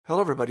Hello,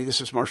 everybody. This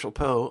is Marshall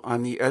Poe.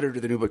 I'm the editor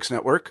of the New Books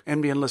Network.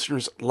 NBN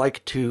listeners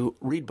like to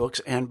read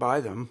books and buy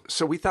them.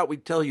 So we thought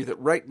we'd tell you that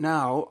right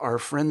now, our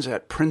friends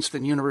at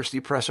Princeton University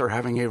Press are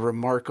having a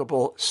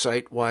remarkable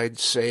site-wide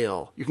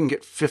sale. You can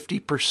get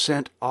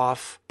 50%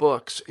 off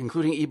books,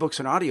 including ebooks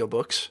and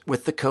audiobooks,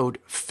 with the code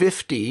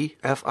 50,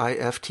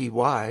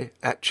 F-I-F-T-Y,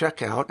 at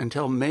checkout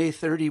until May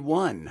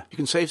 31. You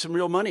can save some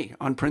real money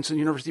on Princeton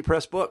University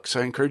Press books.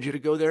 I encourage you to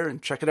go there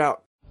and check it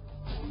out.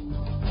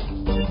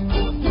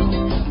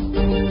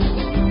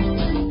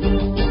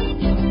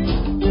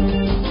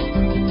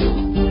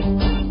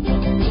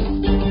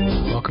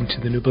 Welcome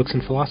to the New Books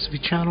and Philosophy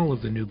channel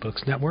of the New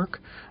Books Network.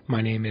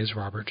 My name is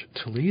Robert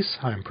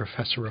Talisse. I'm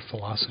professor of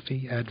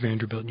philosophy at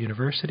Vanderbilt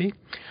University.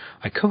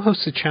 I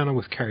co-host the channel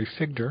with Carrie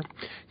Figdor.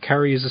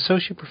 Carrie is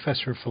associate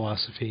professor of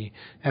philosophy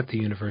at the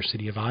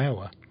University of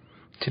Iowa.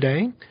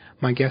 Today,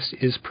 my guest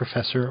is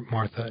Professor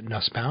Martha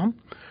Nussbaum.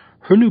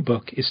 Her new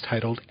book is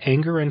titled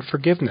Anger and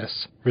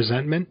Forgiveness,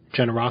 Resentment,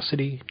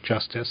 Generosity,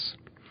 Justice.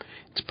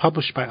 It's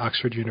published by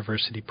Oxford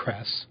University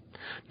Press.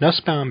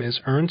 Nussbaum is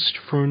Ernst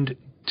Freund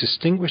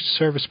Distinguished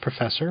Service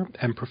Professor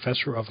and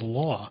Professor of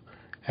Law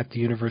at the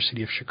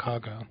University of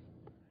Chicago.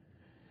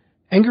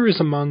 Anger is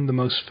among the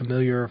most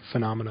familiar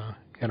phenomena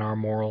in our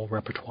moral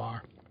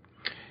repertoire.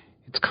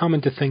 It's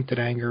common to think that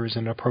anger is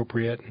an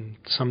appropriate and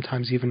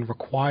sometimes even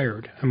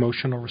required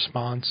emotional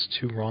response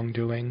to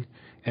wrongdoing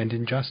and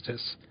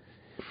injustice.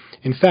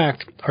 In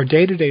fact, our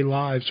day-to-day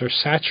lives are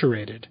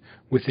saturated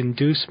with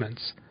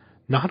inducements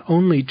not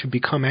only to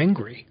become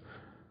angry,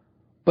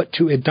 but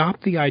to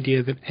adopt the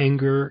idea that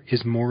anger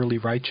is morally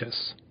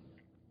righteous.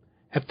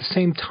 At the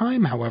same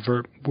time,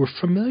 however, we're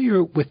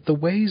familiar with the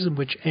ways in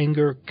which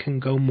anger can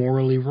go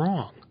morally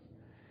wrong.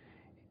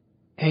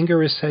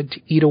 Anger is said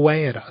to eat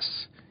away at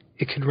us.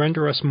 It can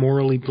render us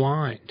morally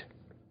blind.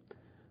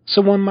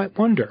 So one might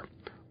wonder,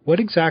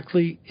 what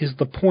exactly is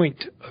the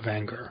point of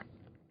anger?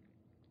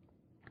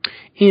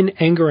 In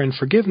Anger and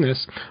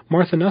Forgiveness,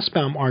 Martha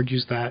Nussbaum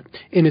argues that,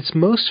 in its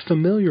most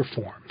familiar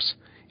forms,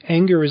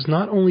 anger is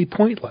not only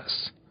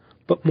pointless,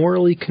 but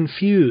morally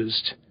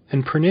confused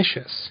and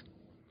pernicious.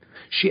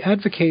 She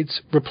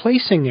advocates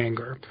replacing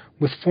anger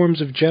with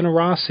forms of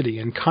generosity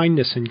and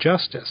kindness and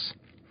justice.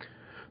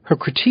 Her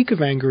critique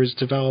of anger is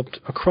developed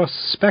across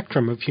the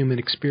spectrum of human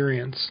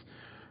experience,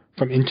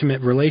 from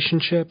intimate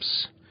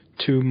relationships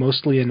to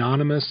mostly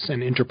anonymous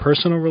and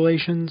interpersonal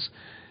relations,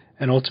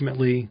 and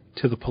ultimately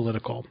to the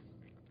political.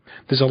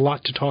 There's a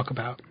lot to talk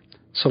about,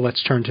 so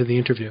let's turn to the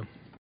interview.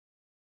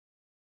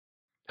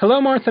 Hello,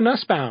 Martha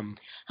Nussbaum.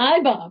 Hi,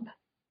 Bob.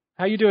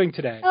 How are you doing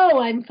today? Oh,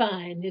 I'm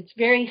fine. It's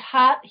very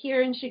hot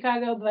here in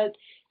Chicago, but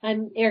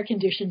I'm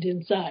air-conditioned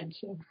inside.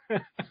 So.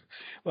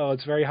 Well,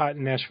 it's very hot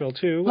in Nashville,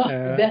 too.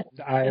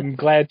 Oh, I'm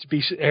glad to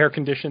be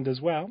air-conditioned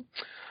as well.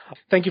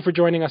 Thank you for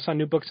joining us on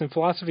New Books in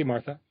Philosophy,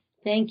 Martha.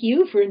 Thank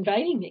you for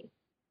inviting me.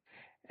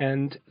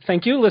 And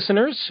thank you,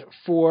 listeners,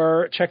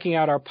 for checking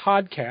out our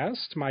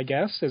podcast. My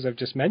guest, as I've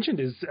just mentioned,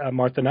 is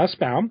Martha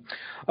Nussbaum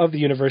of the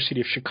University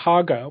of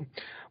Chicago.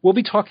 We'll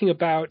be talking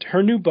about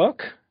her new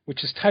book,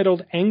 which is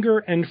titled Anger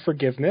and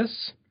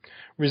Forgiveness,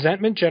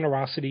 Resentment,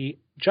 Generosity,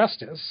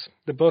 Justice.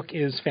 The book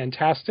is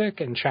fantastic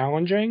and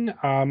challenging,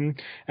 and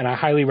I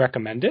highly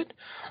recommend it.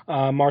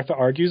 Martha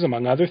argues,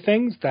 among other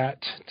things,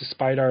 that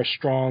despite our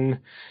strong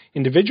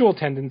individual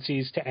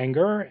tendencies to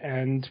anger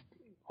and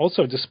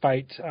also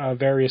despite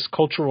various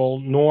cultural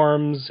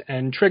norms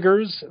and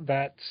triggers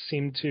that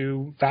seem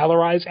to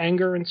valorize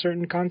anger in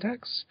certain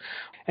contexts,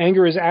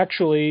 anger is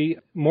actually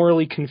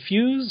morally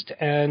confused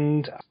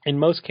and, in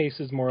most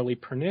cases, morally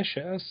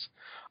pernicious.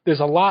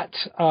 There's a lot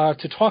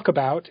to talk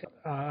about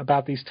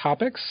these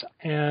topics,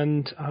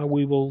 and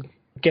we will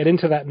get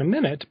into that in a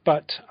minute.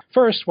 But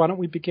first, why don't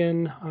we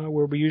begin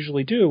where we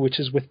usually do, which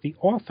is with the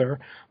author.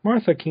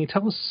 Martha, can you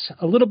tell us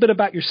a little bit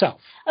about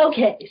yourself?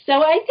 Okay, so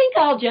I think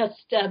I'll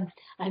just,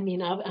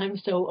 I'm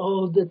so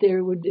old that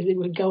it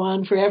would go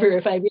on forever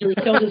if I really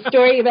told a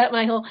story about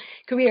my whole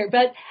career.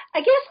 But I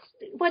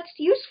guess what's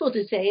useful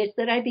to say is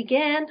that I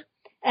began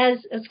as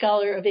a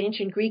scholar of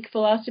ancient Greek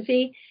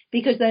philosophy,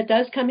 because that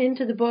does come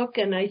into the book,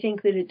 and I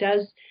think that it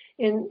does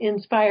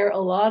inspire a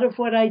lot of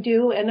what I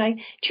do. And I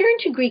turned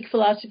to Greek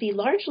philosophy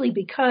largely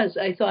because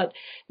I thought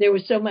there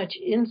was so much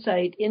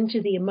insight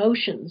into the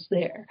emotions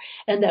there.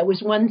 And that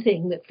was one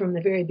thing that from the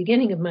very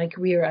beginning of my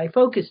career I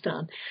focused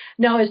on.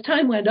 Now, as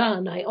time went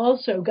on, I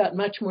also got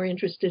much more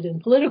interested in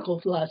political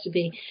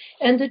philosophy.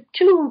 And the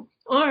two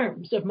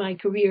arms of my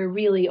career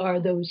really are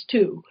those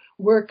two.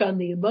 Work on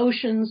the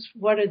emotions.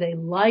 What are they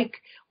like?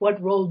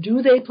 What role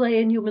do they play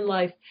in human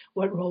life?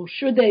 What role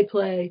should they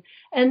play?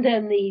 And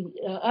then the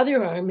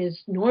other arm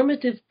is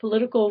normative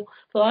political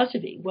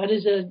philosophy. What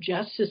is a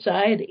just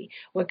society?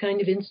 What kind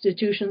of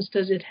institutions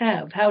does it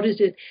have? How does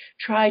it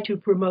try to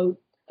promote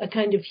a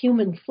kind of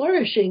human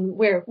flourishing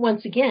where,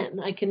 once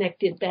again, I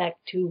connect it back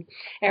to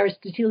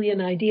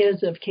Aristotelian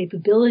ideas of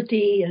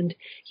capability and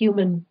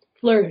human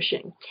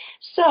flourishing.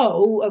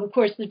 So, of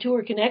course, the two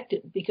are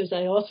connected because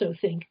I also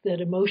think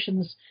that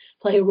emotions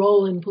play a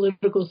role in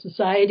political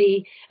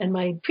society. And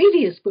my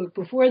previous book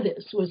before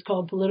this was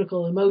called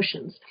Political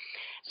Emotions.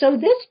 So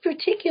this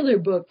particular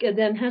book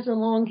then has a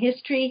long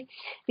history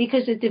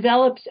because it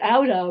develops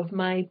out of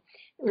my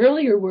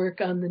earlier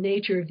work on the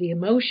nature of the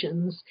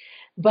emotions,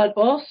 but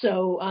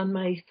also on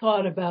my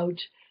thought about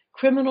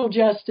criminal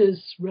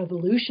justice,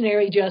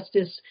 revolutionary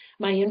justice,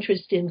 my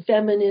interest in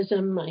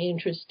feminism, my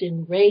interest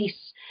in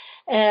race.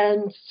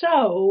 And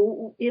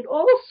so it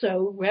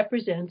also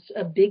represents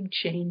a big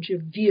change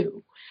of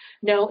view.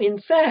 Now,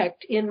 in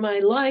fact, in my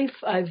life,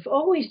 I've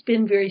always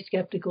been very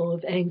skeptical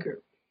of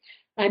anger.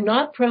 I'm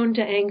not prone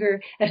to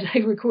anger, as I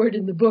record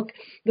in the book.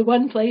 The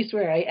one place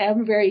where I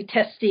am very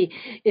testy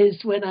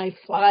is when I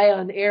fly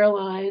on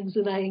airlines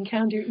and I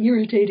encounter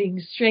irritating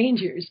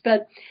strangers.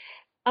 But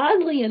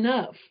oddly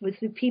enough, with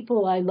the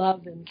people I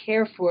love and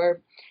care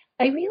for,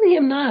 I really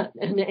am not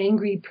an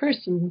angry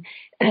person.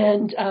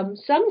 And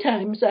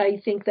sometimes I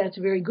think that's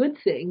a very good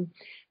thing.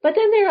 But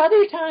then there are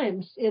other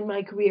times in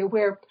my career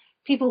where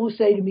people will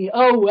say to me,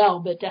 oh, well,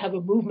 but to have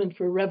a movement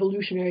for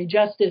revolutionary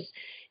justice,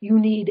 you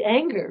need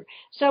anger.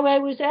 So I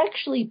was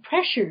actually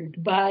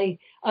pressured by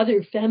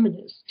other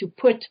feminists to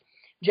put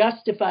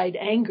justified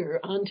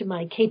anger onto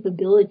my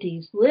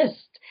capabilities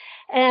list.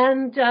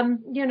 And,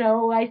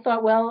 I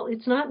thought, well,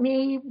 it's not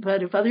me,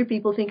 but if other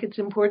people think it's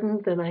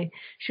important, then I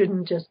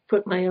shouldn't just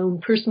put my own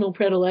personal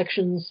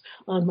predilections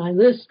on my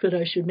list, but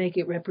I should make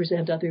it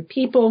represent other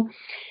people.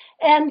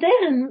 And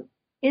then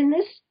in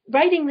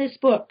writing this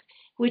book,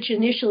 which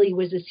initially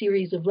was a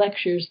series of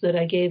lectures that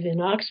I gave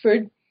in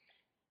Oxford,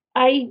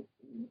 I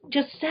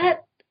just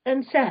sat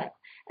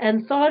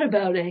and thought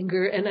about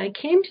anger, and I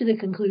came to the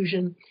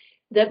conclusion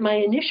that my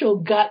initial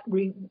gut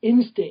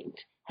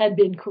instinct had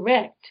been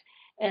correct,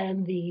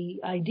 and the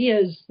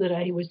ideas that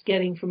I was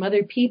getting from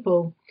other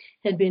people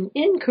had been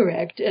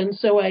incorrect. And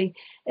so I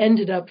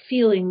ended up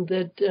feeling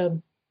that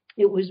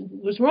it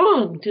was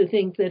wrong to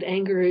think that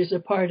anger is a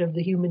part of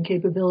the human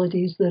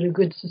capabilities that a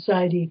good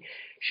society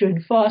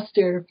should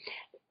foster.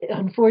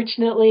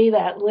 Unfortunately,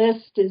 that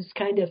list is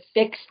kind of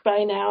fixed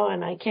by now,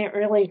 and I can't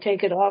really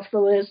take it off the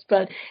list.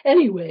 But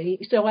anyway,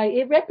 so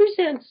it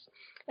represents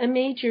a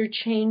major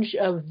change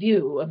of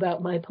view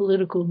about my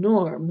political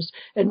norms,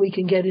 and we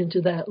can get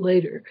into that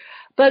later.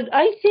 But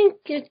I think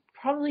it's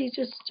probably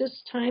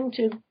just time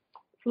to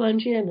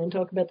plunge in and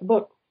talk about the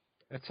book.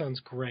 That sounds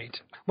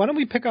great. Why don't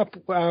we pick up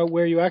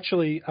where you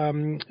actually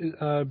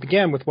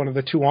began with one of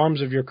the two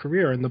arms of your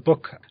career? And the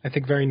book, I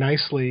think very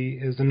nicely,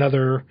 is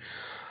another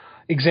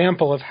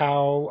example of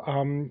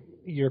how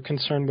your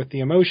concern with the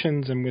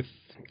emotions and with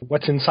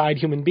what's inside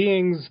human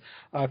beings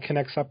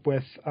connects up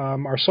with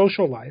our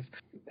social life.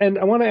 And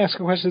I want to ask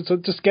a question, so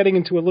just getting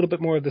into a little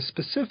bit more of the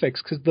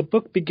specifics, because the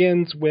book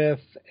begins with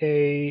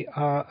a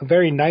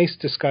very nice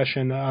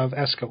discussion of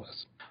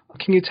Aeschylus.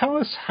 Can you tell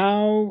us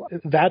how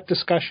that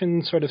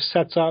discussion sort of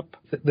sets up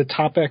the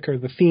topic or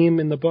the theme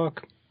in the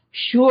book?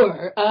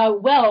 Sure.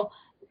 Well,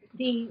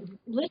 the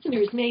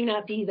listeners may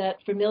not be that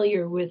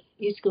familiar with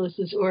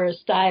Aeschylus's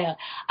Oresteia.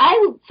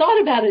 I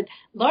thought about it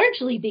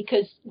largely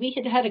because we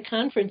had a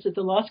conference at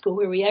the law school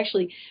where we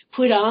actually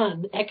put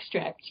on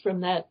extracts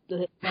from that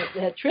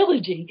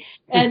trilogy,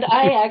 and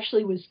I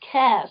actually was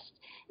cast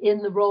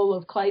in the role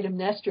of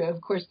Clytemnestra,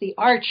 of course, the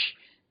arch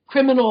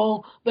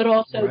criminal, but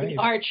also the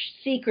arch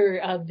seeker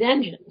of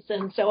vengeance.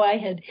 And so I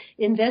had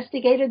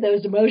investigated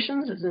those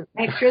emotions as an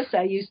actress.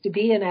 I used to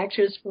be an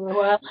actress for a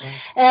while.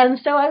 And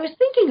so I was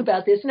thinking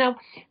about this. Now,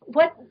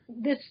 what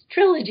this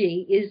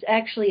trilogy is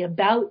actually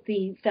about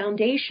the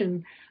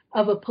foundation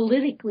of a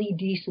politically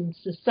decent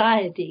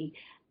society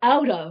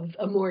out of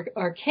a more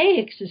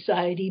archaic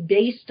society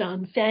based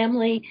on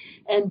family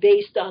and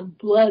based on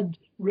blood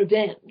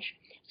revenge.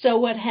 So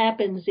what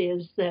happens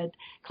is that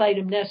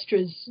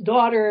Clytemnestra's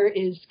daughter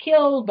is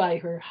killed by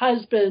her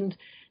husband,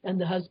 and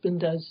the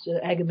husband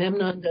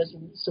Agamemnon does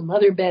some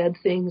other bad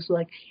things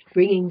like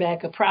bringing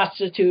back a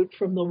prostitute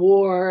from the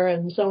war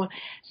and so on.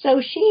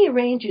 So she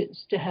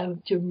arranges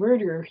to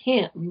murder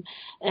him,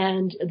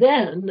 and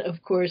then,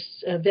 of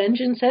course,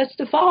 vengeance has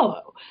to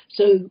follow.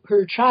 So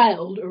her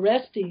child,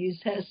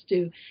 Orestes, has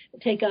to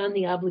take on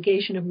the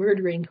obligation of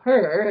murdering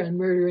her and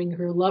murdering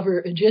her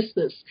lover,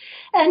 Aegisthus.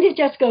 And it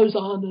just goes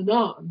on and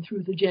on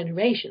through the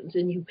generations,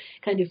 and you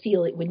kind of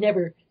feel it would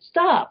never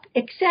stop,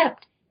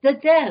 except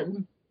that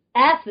then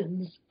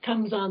Athens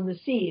comes on the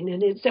scene,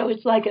 and so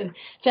it's like a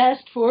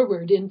fast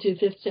forward into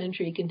 5th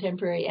century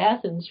contemporary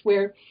Athens,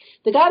 where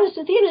the goddess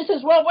Athena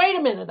says, well, wait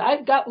a minute,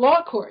 I've got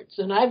law courts,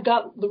 and I've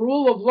got the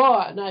rule of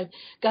law, and I've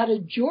got a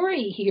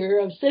jury here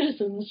of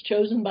citizens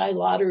chosen by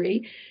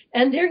lottery,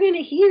 and they're going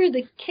to hear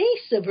the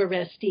case of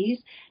Orestes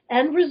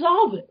and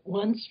resolve it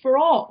once for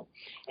all.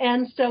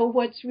 And so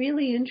what's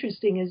really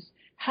interesting is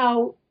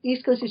how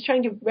Aeschylus is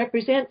trying to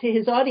represent to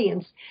his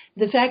audience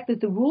the fact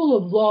that the rule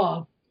of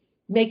law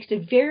makes a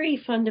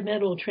very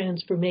fundamental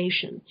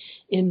transformation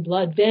in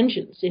blood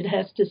vengeance. It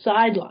has to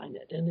sideline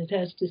it, and it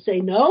has to say,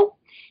 no,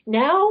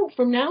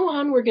 from now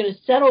on, we're going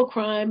to settle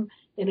crime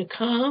in a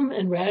calm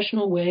and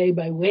rational way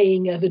by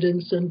weighing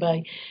evidence and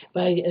by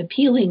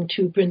appealing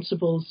to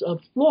principles of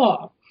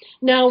law.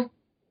 Now,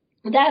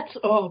 that's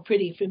all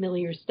pretty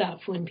familiar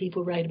stuff when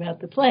people write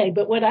about the play.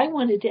 But what I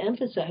wanted to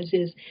emphasize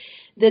is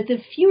that the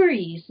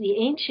Furies, the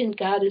ancient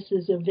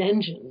goddesses of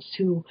vengeance,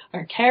 who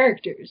are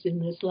characters in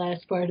this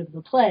last part of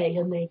the play,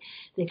 and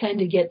they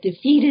kind of get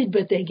defeated,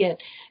 but they get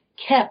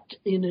kept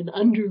in an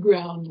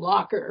underground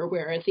locker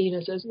where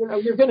Athena says,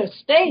 you're going to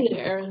stay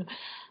there.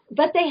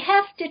 But they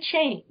have to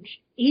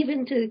change,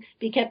 even to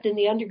be kept in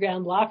the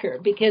underground locker,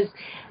 because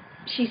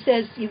she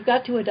says you've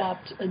got to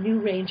adopt a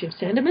new range of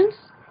sentiments.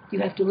 You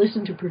have to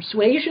listen to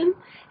persuasion,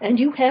 and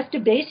you have to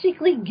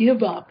basically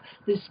give up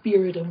the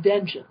spirit of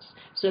vengeance.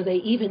 So they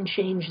even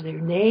change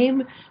their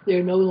name.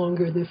 They're no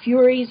longer the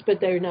Furies, but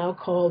they're now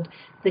called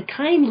the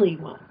kindly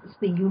ones,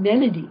 the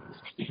Eumenides.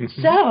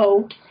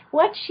 So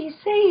what she's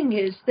saying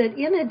is that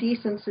in a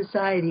decent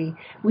society,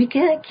 we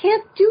can't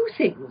do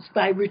things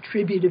by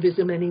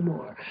retributivism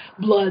anymore.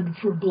 Blood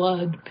for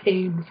blood,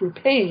 pain for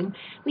pain.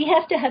 We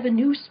have to have a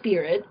new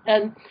spirit,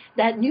 and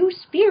that new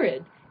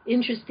spirit,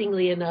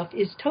 interestingly enough,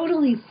 is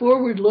totally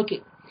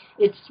forward-looking.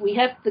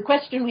 The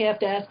question we have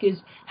to ask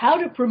is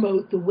how to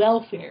promote the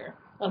welfare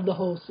of the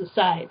whole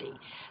society.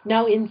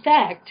 Now, in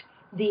fact,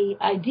 the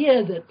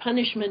idea that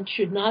punishment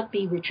should not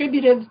be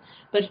retributive,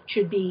 but it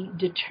should be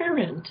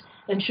deterrent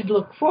and should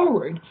look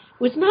forward,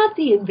 was not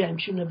the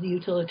invention of the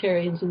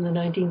utilitarians in the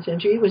 19th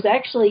century. It was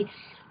actually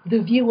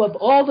the view of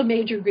all the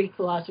major Greek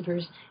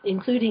philosophers,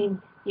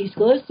 including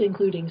Aeschylus,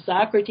 including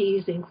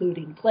Socrates,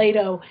 including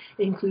Plato,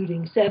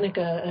 including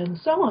Seneca, and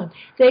so on.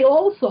 They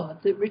all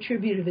thought that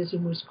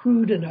retributivism was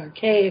crude and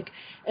archaic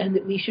and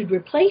that we should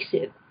replace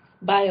it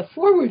by a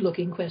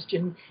forward-looking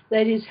question,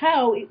 that is,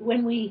 how,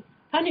 when we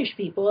punish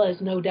people, as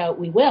no doubt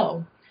we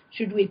will,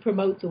 should we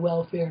promote the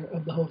welfare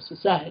of the whole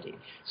society?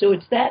 So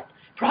it's that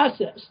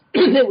process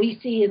that we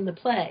see in the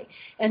play,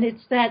 and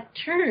it's that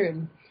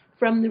turn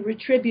from the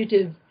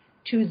retributive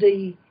to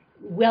the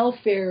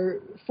welfare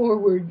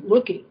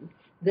forward-looking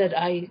that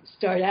I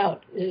start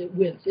out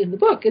with in the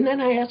book. And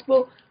then I ask,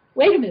 well,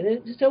 wait a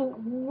minute, so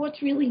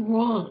what's really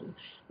wrong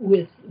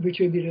with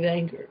retributive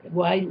anger?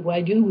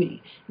 Why do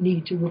we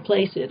need to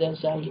replace it?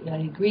 As I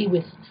agree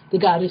with the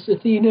goddess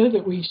Athena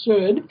that we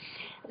should.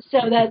 So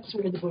that's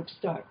where the book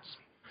starts.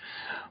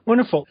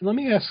 Wonderful. Let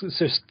me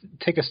just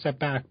take a step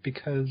back,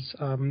 because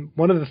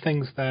one of the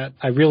things that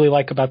I really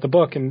like about the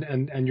book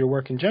and your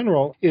work in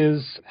general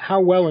is how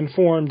well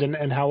informed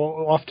and how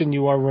often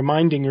you are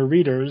reminding your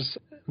readers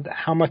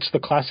how much the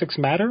classics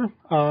matter,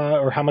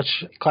 or how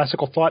much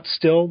classical thought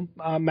still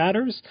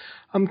matters.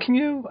 Can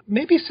you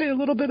maybe say a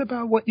little bit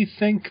about what you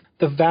think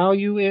the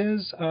value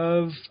is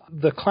of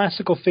the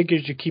classical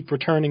figures you keep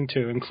returning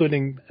to,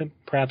 including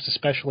perhaps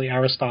especially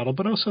Aristotle,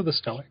 but also the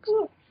Stoics?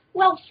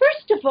 Well,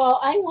 first of all,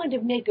 I want to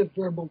make a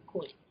verbal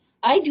point.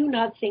 I do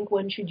not think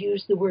one should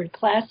use the word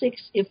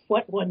classics if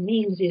what one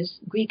means is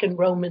Greek and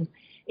Roman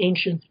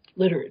ancient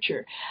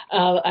literature.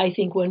 I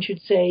think one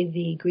should say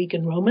the Greek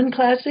and Roman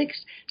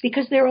classics,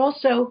 because they're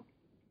also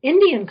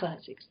Indian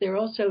classics. They're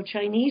also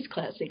Chinese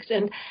classics.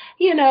 And,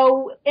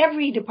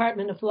 every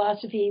department of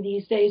philosophy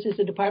these days is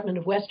a department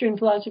of Western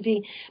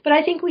philosophy. But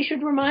I think we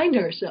should remind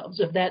ourselves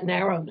of that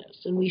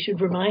narrowness. And we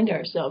should remind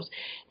ourselves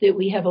that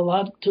we have a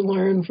lot to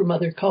learn from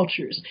other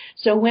cultures.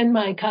 So when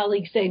my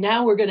colleagues say,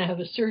 now we're going to have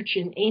a search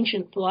in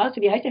ancient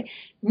philosophy, I say,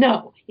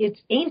 no,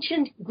 it's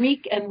ancient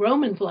Greek and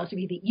Roman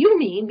philosophy that you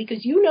mean,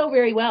 because you know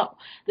very well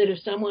that if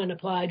someone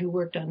applied who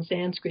worked on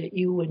Sanskrit,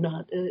 you would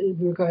not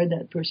regard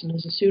that person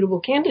as a suitable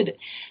candidate.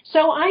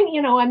 So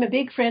I'm a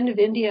big friend of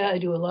India. I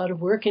do a lot of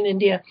work in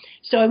India.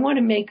 So I want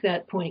to make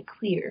that point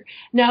clear.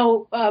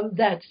 Now,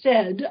 that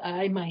said,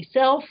 I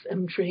myself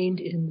am trained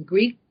in the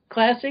Greek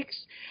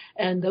classics,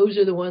 and those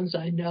are the ones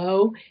I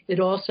know. It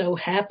also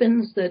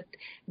happens that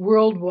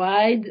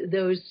worldwide,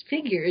 those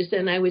figures,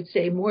 and I would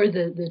say more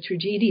the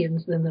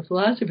tragedians than the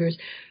philosophers,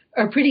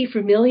 are pretty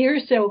familiar.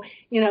 So,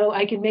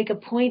 I can make a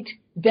point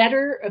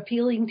better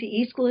appealing to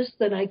Aeschylus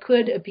than I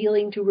could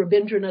appealing to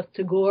Rabindranath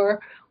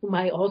Tagore, whom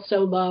I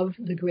also love,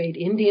 the great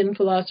Indian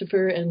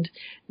philosopher and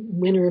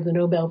winner of the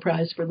Nobel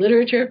Prize for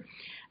Literature.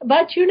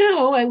 But,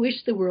 I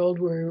wish the world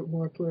were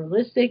more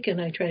pluralistic,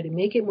 and I try to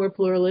make it more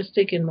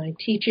pluralistic in my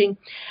teaching.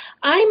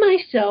 I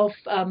myself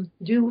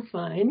do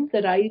find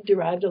that I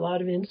derived a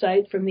lot of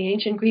insight from the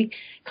ancient Greek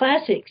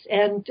classics.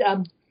 And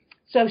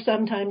so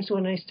sometimes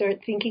when I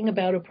start thinking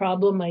about a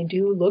problem, I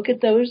do look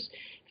at those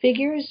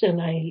figures and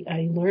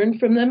I learn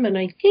from them. And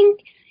I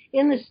think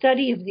in the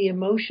study of the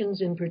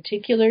emotions in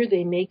particular,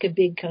 they make a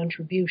big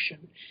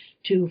contribution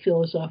to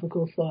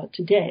philosophical thought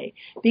today.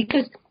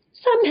 Because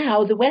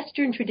somehow the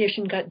Western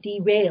tradition got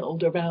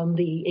derailed around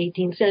the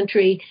 18th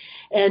century,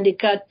 and it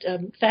got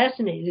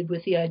fascinated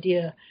with the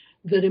idea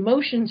that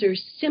emotions are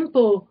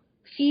simple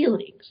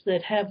feelings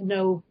that have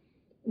no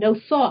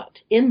thought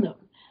in them.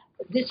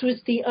 This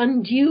was the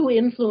undue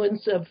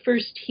influence of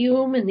first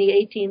Hume in the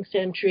 18th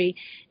century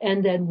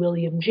and then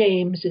William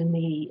James in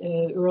the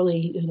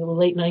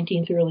late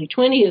 19th, early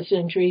 20th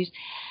centuries,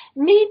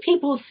 made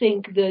people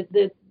think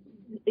that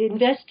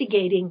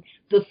investigating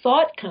the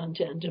thought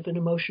content of an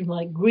emotion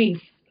like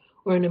grief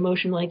or an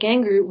emotion like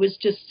anger was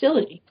just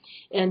silly,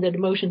 and that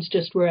emotions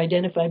just were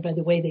identified by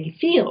the way they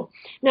feel.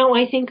 Now,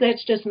 I think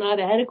that's just not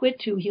adequate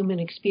to human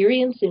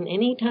experience in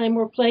any time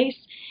or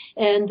place,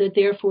 and that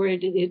therefore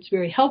it's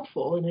very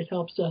helpful, and it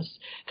helps us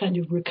kind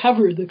of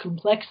recover the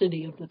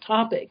complexity of the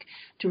topic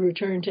to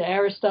return to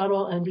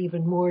Aristotle and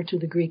even more to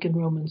the Greek and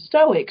Roman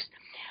Stoics.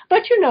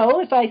 But,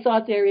 if I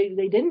thought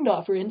they didn't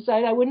offer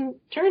insight, I wouldn't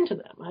turn to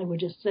them. I would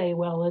just say,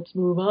 well, let's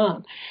move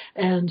on.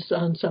 And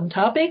on some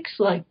topics,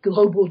 like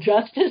global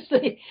justice,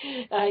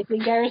 I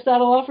think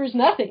Aristotle offers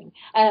nothing.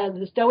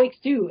 The Stoics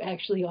do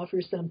actually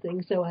offer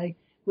something, so I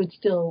would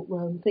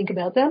still think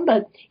about them.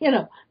 But,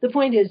 the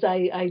point is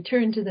I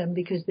turn to them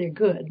because they're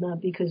good, not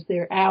because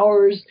they're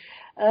ours,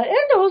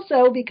 and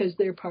also because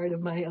they're part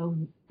of my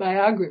own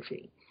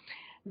biography.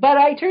 But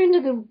I turn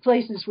to the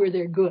places where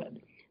they're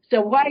good. So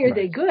why are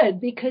they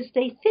good? Because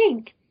they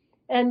think,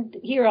 and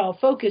here I'll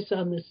focus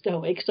on the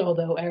Stoics,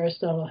 although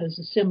Aristotle has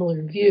a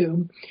similar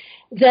view,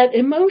 that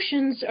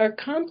emotions are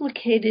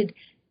complicated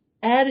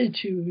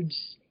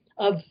attitudes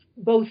of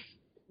both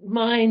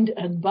mind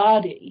and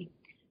body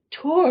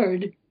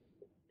toward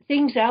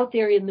things out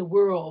there in the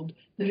world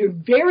that are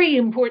very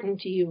important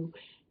to you,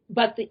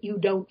 but that you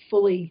don't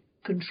fully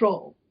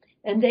control.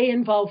 And they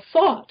involve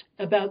thought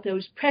about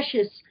those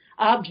precious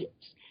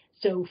objects.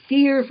 So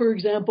fear, for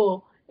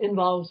example,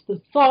 involves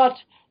the thought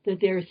that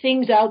there are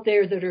things out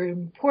there that are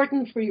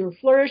important for your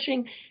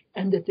flourishing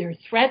and that they're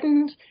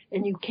threatened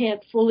and you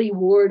can't fully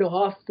ward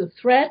off the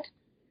threat.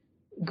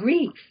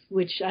 Grief,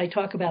 which I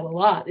talk about a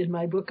lot in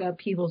my book,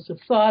 Upheavals of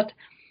Thought,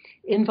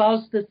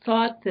 involves the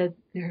thought that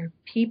there are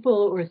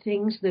people or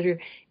things that are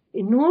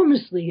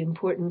enormously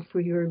important for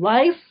your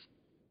life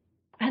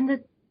and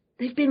that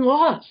they've been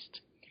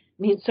lost.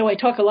 So I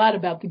talk a lot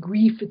about the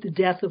grief at the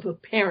death of a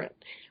parent,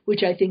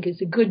 which I think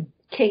is a good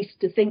case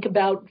to think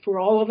about for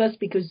all of us,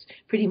 because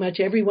pretty much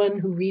everyone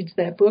who reads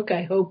that book,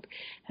 I hope,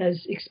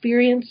 has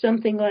experienced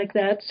something like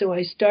that. So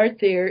I start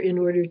there in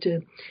order to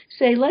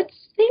say, let's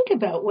think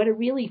about what it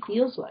really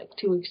feels like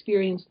to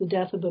experience the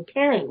death of a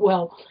parent.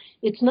 Well,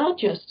 it's not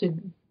just a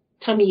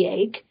tummy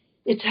ache.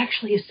 It's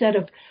actually a set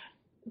of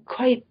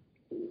quite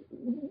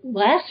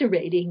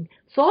lacerating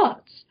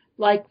thoughts,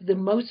 like the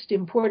most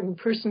important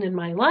person in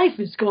my life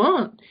is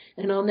gone,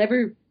 and I'll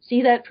never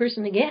see that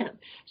person again.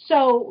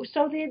 So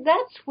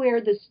that's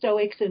where the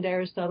Stoics and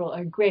Aristotle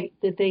are great,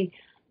 that they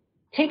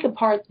take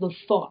apart the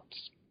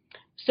thoughts.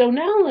 So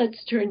now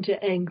let's turn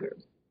to anger.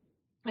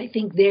 I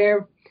think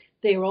they're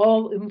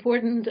all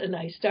important, and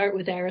I start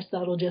with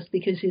Aristotle just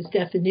because his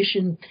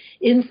definition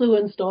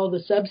influenced all the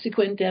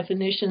subsequent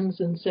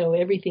definitions, and so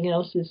everything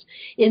else is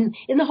in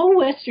the whole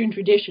Western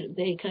tradition.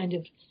 They kind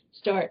of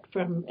start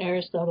from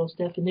Aristotle's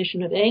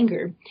definition of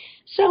anger.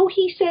 So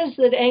he says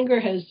that anger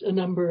has a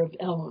number of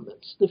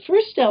elements. The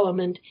first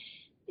element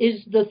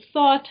is the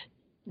thought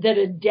that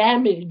a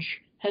damage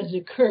has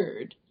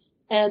occurred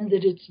and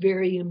that it's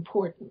very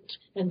important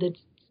and that it's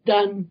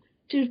done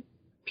to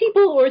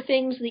people or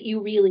things that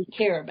you really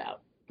care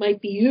about. It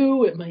might be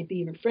you, it might be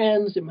your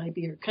friends, it might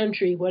be your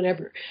country,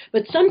 whatever,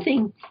 but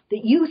something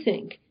that you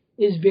think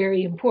is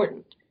very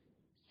important.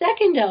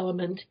 Second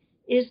element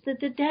is that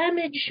the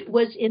damage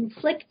was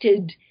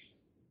inflicted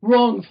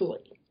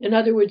wrongfully. In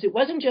other words, it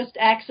wasn't just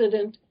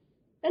accident,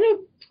 and it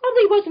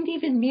probably wasn't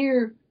even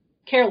mere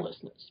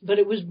carelessness, but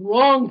it was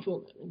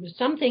wrongful. It was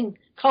something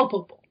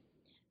culpable.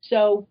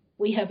 So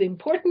we have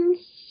importance,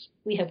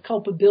 we have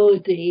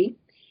culpability,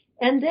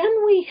 and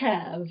then we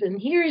have, and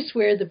here's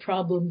where the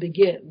problem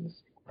begins,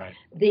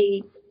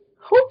 the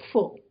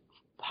hopeful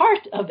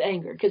part of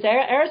anger, because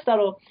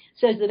Aristotle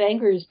says that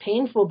anger is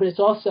painful, but it's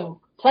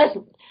also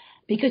pleasant.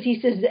 Because he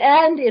says,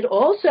 and it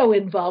also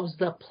involves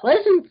the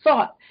pleasant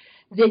thought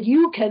that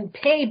you can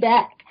pay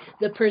back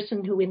the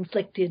person who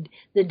inflicted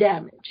the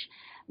damage.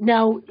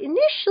 Now,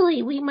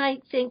 initially, we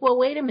might think, well,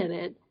 wait a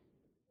minute,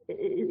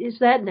 is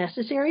that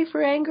necessary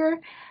for anger?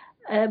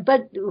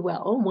 But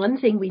one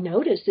thing we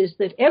notice is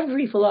that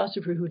every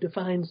philosopher who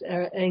defines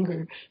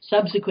anger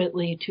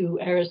subsequently to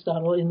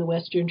Aristotle in the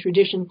Western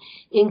tradition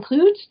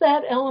includes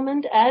that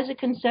element as a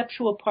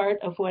conceptual part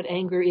of what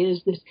anger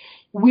is, this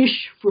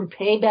wish for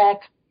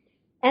payback.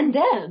 And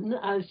then,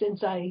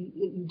 since I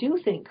do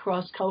think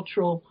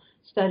cross-cultural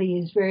study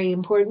is very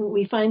important,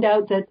 we find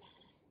out that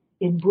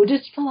in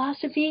Buddhist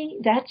philosophy,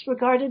 that's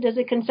regarded as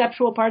a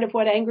conceptual part of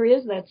what anger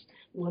is. That's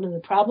one of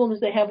the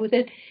problems they have with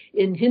it.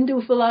 In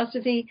Hindu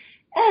philosophy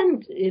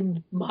and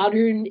in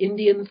modern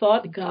Indian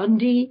thought,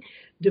 Gandhi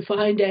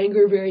defined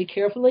anger very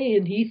carefully,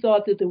 and he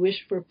thought that the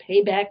wish for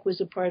payback was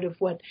a part of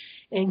what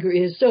anger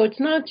is. So it's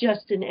not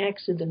just an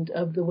accident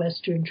of the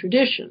Western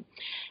tradition.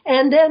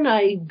 And then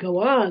I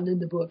go on in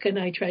the book and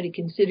I try to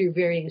consider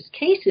various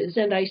cases,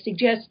 and I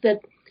suggest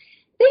that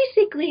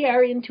basically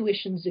our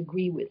intuitions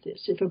agree with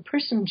this. If a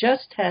person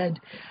just had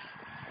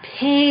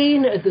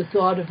pain at the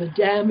thought of a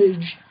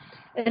damage,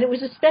 and it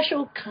was a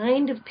special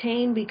kind of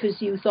pain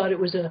because you thought it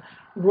was a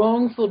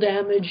wrongful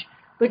damage,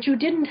 but you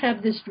didn't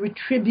have this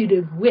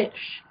retributive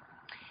wish.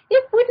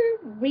 it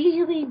wouldn't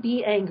really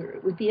be anger.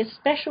 It would be a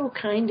special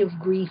kind of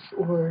grief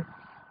or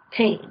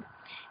pain.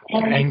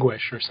 And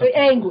anguish or something.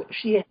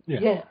 Anguish,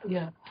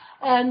 yeah.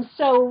 And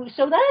so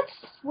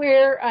that's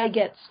where I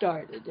get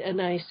started. And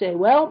I say,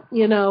 well,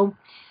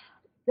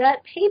 that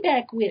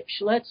payback wish,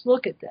 let's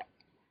look at that.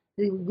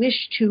 The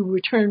wish to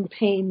return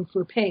pain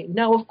for pain.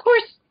 Now, of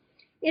course,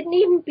 it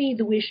needn't be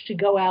the wish to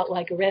go out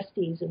like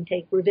Orestes and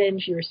take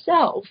revenge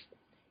yourself.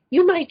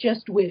 You might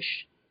just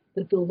wish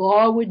that the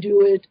law would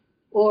do it,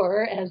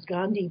 or, as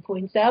Gandhi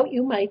points out,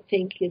 you might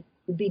think it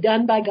would be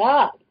done by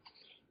God.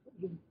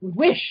 You would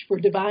wish for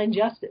divine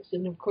justice.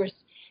 And, of course,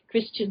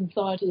 Christian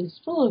thought is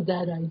full of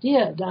that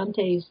idea.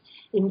 Dante's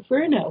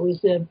Inferno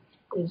is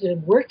a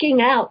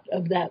working out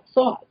of that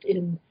thought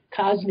in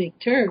cosmic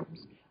terms.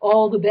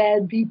 All the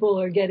bad people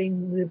are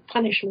getting the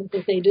punishment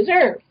that they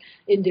deserve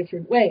in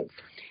different ways.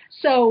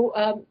 So,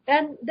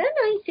 and then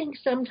I think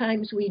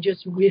sometimes we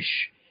just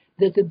wish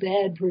that the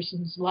bad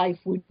person's life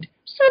would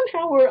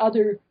somehow or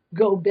other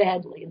go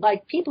badly.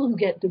 Like people who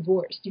get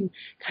divorced, you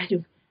kind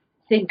of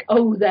think,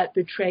 oh, that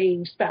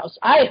betraying spouse.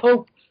 I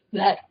hope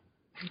that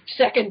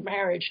second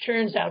marriage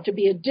turns out to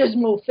be a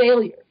dismal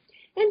failure.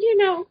 And,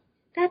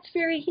 that's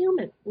very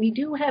human. We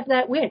do have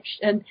that wish.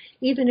 And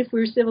even if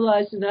we're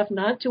civilized enough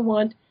not to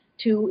want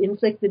to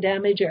inflict the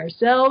damage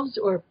ourselves,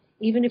 or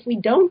even if we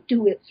don't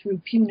do it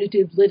through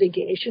punitive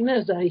litigation,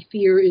 as I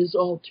fear is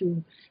all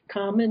too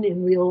common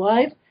in real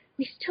life,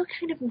 we still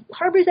kind of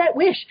harbor that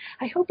wish.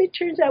 I hope it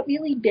turns out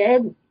really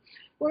bad.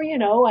 Or,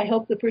 I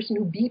hope the person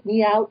who beat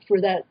me out for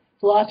that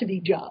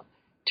philosophy job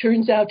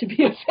turns out to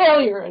be a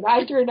failure and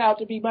I turn out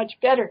to be much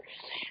better.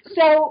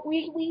 So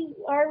we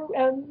are,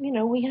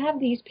 we have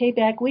these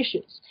payback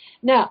wishes.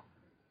 Now,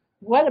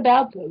 what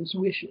about those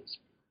wishes?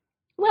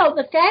 Well,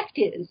 the fact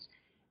is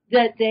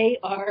that they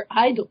are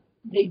idle.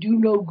 They do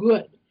no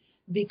good,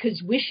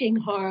 because wishing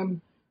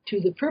harm to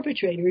the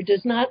perpetrator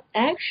does not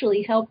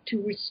actually help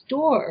to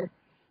restore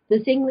the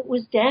thing that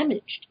was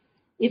damaged.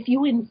 If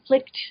you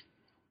inflict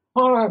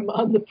harm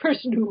on the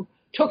person who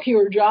took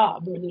your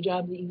job, or the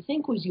job that you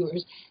think was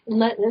yours,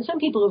 and some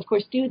people, of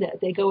course, do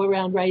that. They go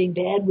around writing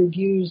bad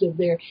reviews of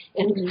their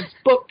enemies'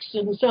 books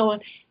and so on.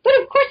 But,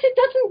 of course, it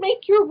doesn't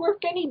make your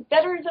work any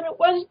better than it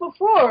was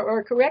before,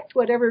 or correct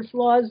whatever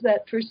flaws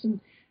that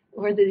person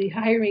or the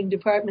hiring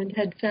department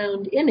had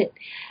found in it.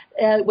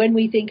 When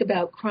we think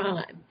about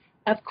crime,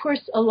 of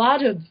course, a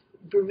lot of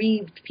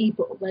bereaved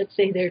people, let's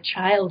say their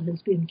child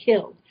has been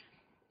killed,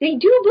 they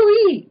do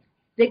believe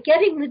that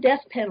getting the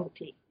death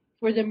penalty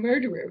for the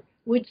murderer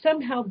would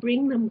somehow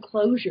bring them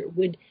closure,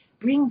 would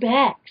bring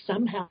back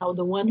somehow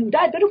the one who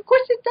died. But of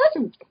course it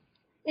doesn't.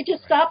 It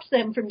just stops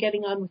them from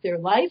getting on with their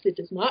life. It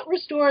does not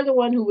restore the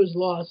one who was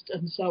lost,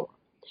 and so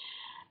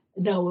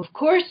on. Now, of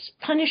course,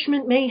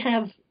 punishment may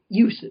have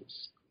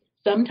uses.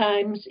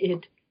 Sometimes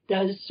it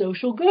does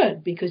social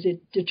good because it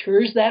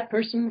deters that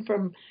person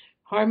from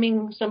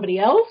harming somebody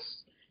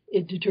else.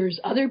 It deters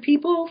other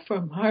people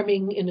from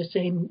harming in the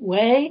same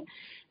way.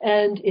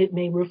 And it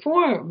may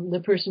reform the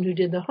person who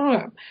did the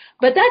harm.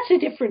 But that's a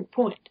different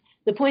point.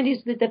 The point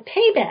is that the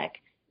payback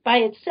by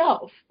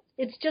itself,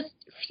 it's just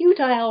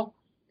futile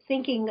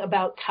thinking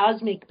about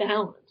cosmic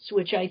balance,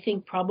 which I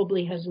think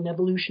probably has an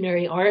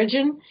evolutionary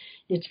origin.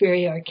 It's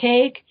very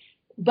archaic,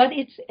 but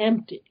it's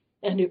empty,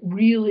 and it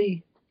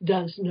really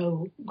does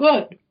no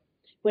good.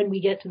 When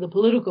we get to the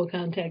political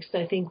context,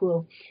 I think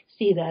we'll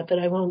see that, but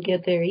I won't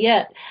get there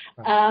yet.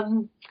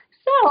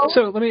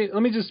 So let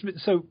me just,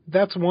 so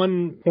that's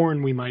one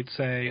horn, we might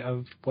say,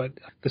 of what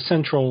the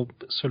central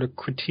sort of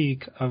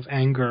critique of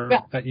anger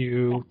that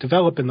you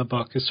develop in the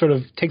book is sort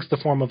of takes the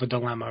form of a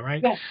dilemma,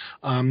 right?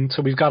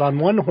 So we've got on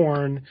one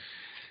horn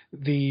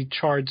the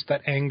charge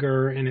that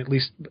anger, in at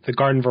least the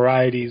garden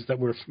varieties that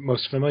we're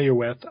most familiar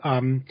with,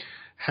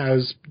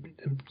 has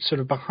sort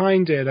of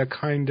behind it a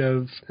kind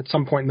of, at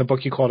some point in the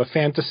book you call it a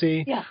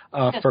fantasy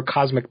for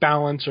cosmic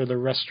balance, or the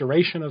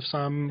restoration of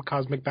some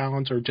cosmic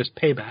balance, or just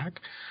payback.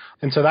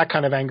 And so that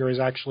kind of anger is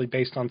actually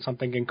based on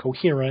something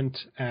incoherent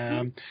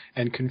and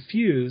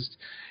confused.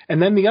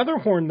 And then the other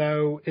horn,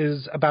 though,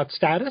 is about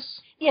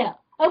status. Yeah.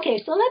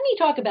 Okay, so let me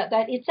talk about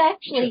that. It's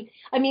actually,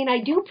 I mean,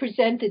 I do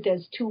present it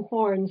as two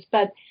horns,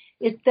 but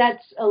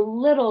that's a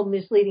little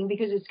misleading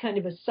because it's kind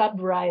of a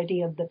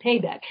sub-variety of the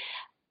payback.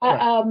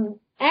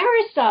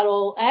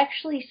 Aristotle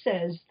actually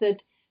says that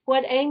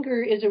what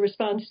anger is a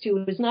response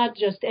to is not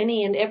just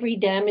any and every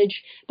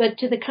damage, but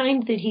to the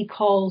kind that he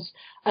calls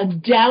a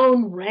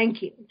down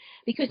ranking,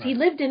 because he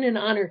lived in an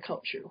honor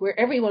culture where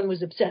everyone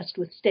was obsessed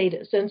with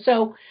status. And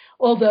so,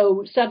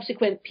 although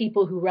subsequent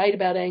people who write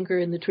about anger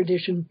in the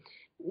tradition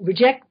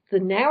reject the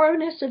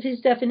narrowness of his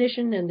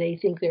definition, and they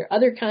think there are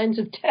other kinds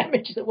of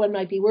damage that one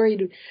might be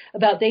worried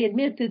about, they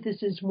admit that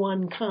this is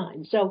one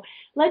kind. So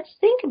let's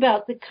think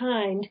about the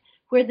kind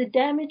where the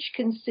damage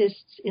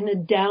consists in a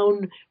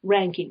down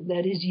ranking.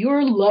 That is,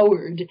 you're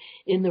lowered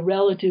in the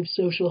relative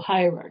social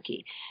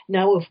hierarchy.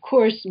 Now, of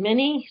course,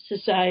 many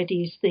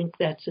societies think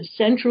that's a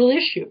central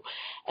issue,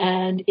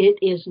 and it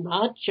is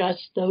not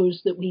just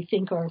those that we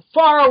think are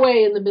far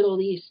away in the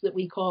Middle East that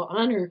we call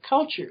honor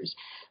cultures,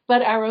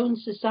 But our own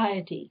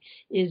society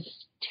is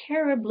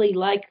terribly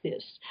like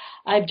this.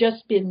 I've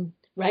just been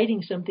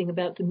writing something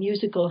about the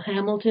musical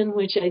Hamilton,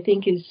 which I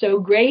think is so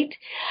great.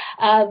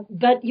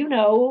 But,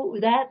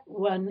 that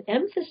one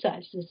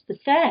emphasizes the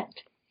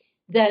fact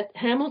that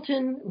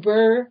Hamilton,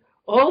 Burr,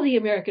 all the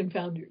American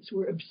founders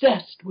were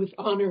obsessed with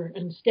honor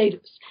and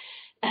status.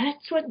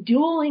 That's what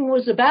dueling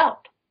was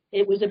about.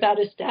 It was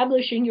about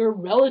establishing your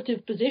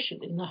relative position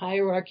in the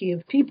hierarchy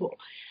of people.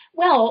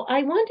 Well,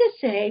 I want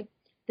to say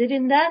that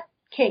in that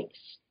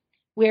case,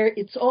 where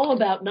it's all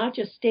about not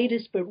just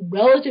status, but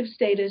relative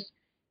status,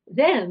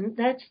 then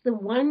that's the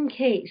one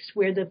case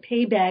where the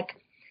payback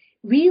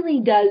really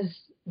does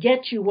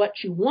get you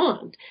what you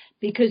want,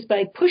 because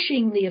by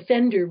pushing the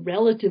offender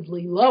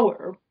relatively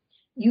lower,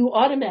 you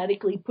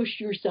automatically push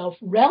yourself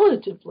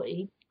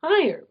relatively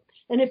higher.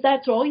 And if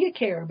that's all you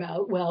care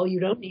about, well, you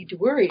don't need to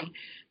worry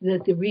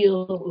that the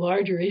real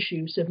larger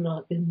issues have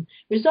not been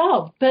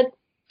resolved. But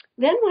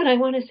then what I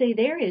want to say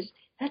there is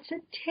that's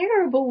a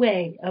terrible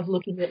way of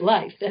looking at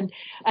life. And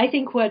I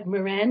think what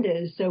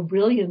Miranda is so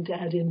brilliant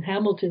at in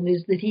Hamilton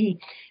is that he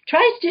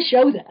tries to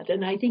show that.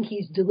 And I think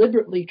he's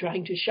deliberately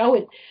trying to show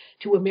it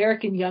to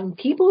American young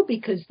people,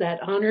 because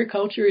that honor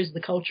culture is the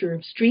culture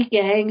of street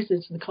gangs.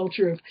 It's the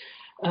culture of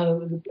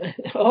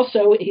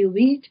also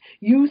elite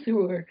youth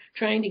who are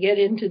trying to get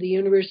into the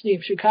University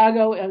of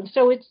Chicago. And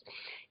so it's,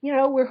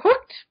 we're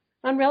hooked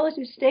on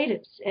relative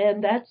status.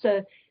 And that's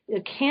a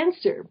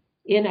cancer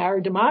in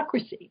our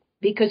democracy,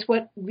 because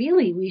what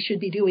really we should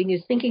be doing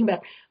is thinking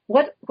about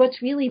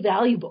what's really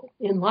valuable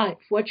in life.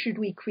 What should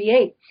we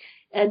create?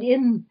 And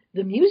in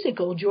the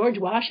musical, George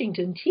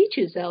Washington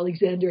teaches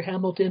Alexander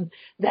Hamilton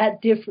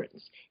that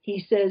difference.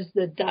 He says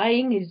that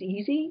dying is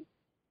easy,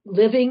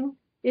 living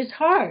is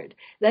hard.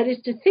 That is,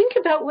 to think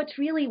about what's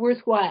really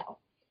worthwhile,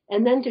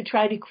 and then to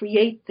try to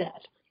create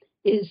that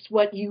is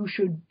what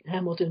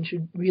Hamilton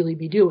should really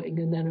be doing.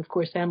 And then, of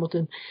course,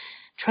 Hamilton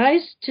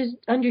tries to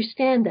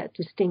understand that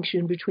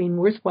distinction between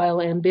worthwhile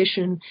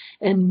ambition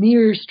and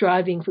mere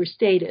striving for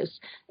status.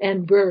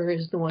 And Burr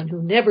is the one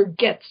who never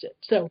gets it.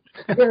 So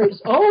Burr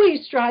is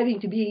always striving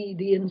to be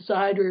the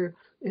insider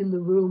in the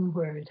room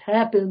where it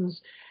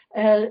happens.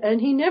 And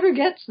he never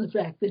gets the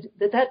fact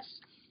that that's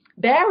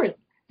barren,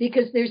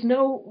 because there's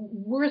no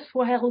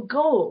worthwhile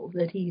goal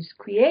that he's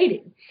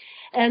creating.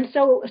 And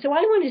so I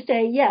want to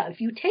say,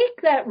 if you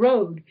take that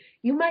road,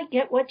 you might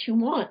get what you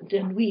want.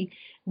 And we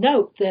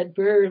note that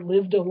Burr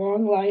lived a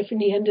long life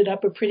and he ended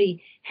up a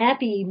pretty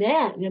happy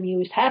man. I mean, he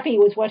was happy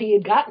with what he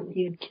had gotten.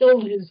 He had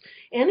killed his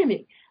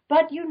enemy.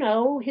 But,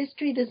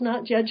 history does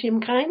not judge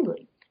him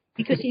kindly,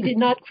 because he did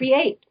not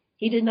create.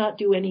 He did not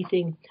do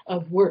anything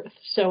of worth.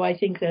 So I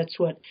think that's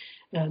what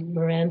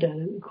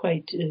Miranda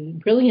quite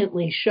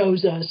brilliantly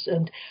shows us.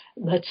 And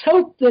let's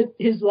hope that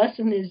his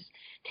lesson is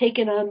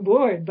taken on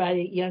board by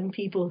young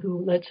people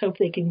who, let's hope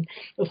they can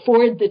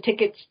afford the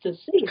tickets to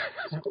see it.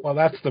 Well,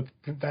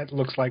 that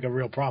looks like a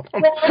real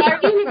problem. Well,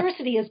 our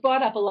university has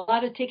bought up a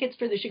lot of tickets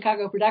for the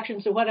Chicago production,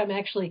 so what I'm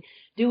actually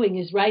doing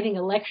is writing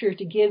a lecture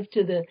to give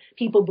to the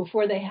people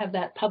before they have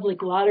that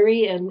public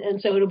lottery, and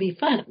so it'll be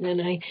fun.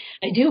 And I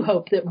do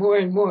hope that more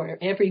and more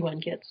everyone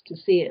gets to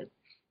see it.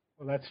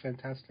 Well, that's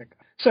fantastic.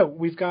 So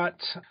we've got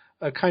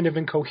a kind of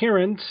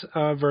incoherent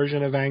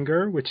version of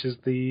anger, which is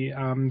the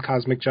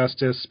cosmic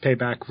justice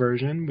payback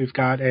version. We've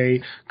got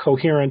a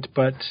coherent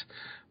but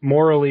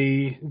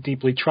morally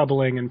deeply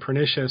troubling and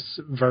pernicious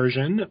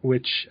version,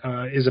 which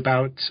is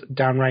about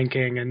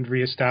downranking and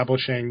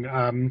reestablishing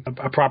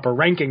a proper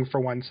ranking for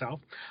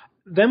oneself.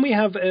 Then we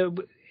have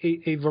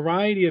a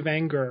variety of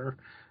anger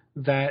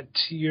that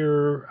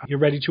you're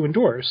ready to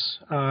endorse,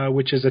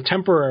 which is a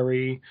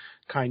temporary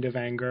kind of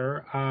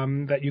anger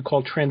that you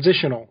call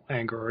transitional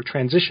anger or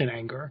transition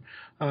anger.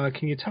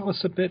 Can you tell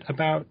us a bit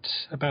about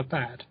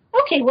that?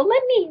 Okay, well,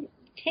 let me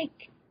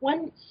take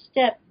one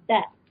step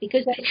back,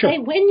 because I Sure. say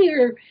when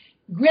you're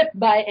gripped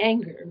by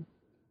anger,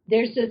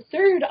 there's a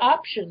third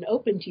option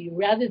open to you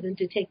rather than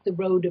to take the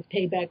road of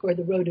payback or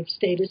the road of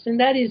status, and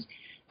that is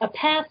a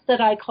path that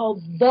I call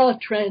the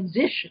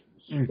transition,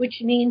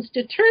 which means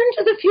to turn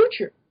to the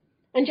future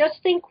and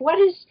just think, what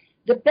is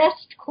the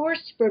best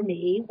course for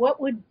me?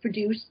 What would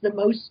produce the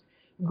most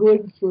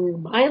good for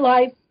my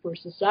life, for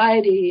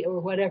society, or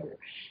whatever?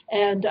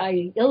 And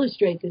I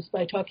illustrate this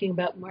by talking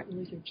about Martin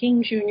Luther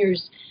King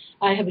Jr.'s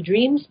I Have a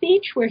Dream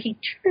speech, where he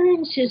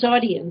turns his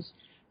audience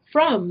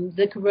from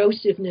the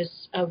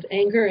corrosiveness of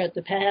anger at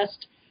the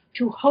past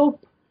to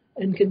hope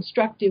and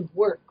constructive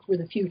work for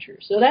the future.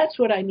 So that's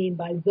what I mean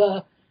by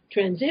the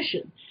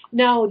transition.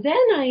 Now, then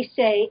I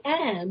say,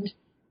 and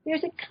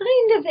there's a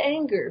kind of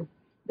anger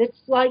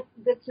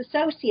that's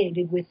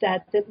associated with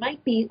that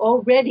might be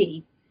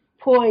already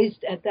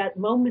poised at that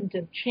moment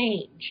of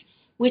change,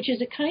 which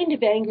is a kind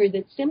of anger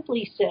that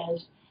simply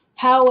says,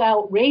 how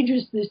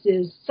outrageous this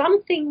is,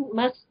 something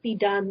must be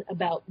done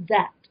about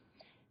that.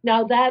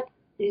 Now, that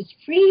is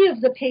free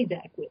of the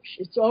payback wish.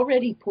 It's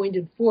already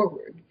pointed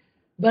forward,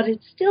 but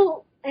it's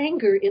still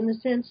anger in the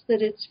sense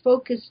that it's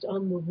focused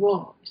on the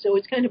wrong. So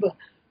it's kind of a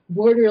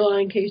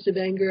borderline case of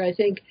anger, I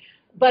think.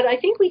 But I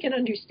think we can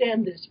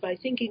understand this by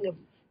thinking of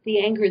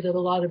the anger that a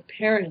lot of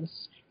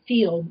parents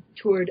feel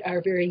toward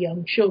our very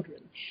young children.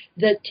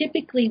 That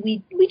typically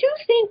we do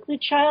think the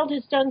child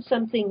has done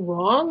something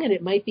wrong and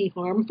it might be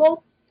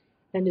harmful,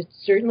 and it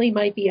certainly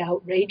might be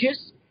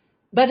outrageous.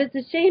 But at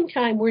the same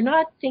time, we're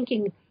not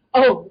thinking,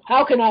 oh,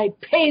 how can I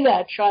pay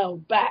that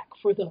child back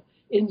for the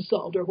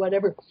insult or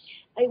whatever?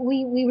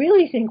 We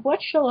really think,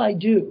 what shall I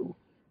do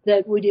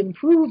that would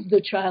improve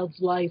the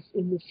child's life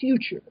in the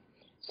future?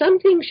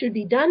 Something should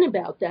be done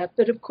about that,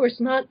 but of course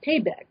not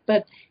payback,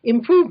 but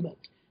improvement,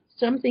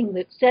 something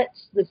that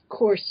sets the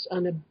course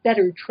on a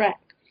better track.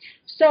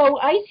 So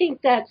I think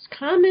that's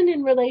common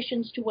in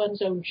relations to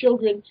one's own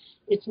children.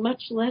 It's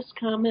much less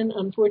common,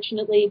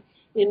 unfortunately,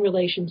 in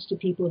relations to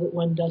people that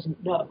one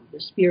doesn't know. The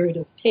spirit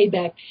of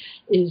payback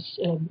is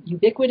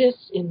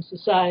ubiquitous in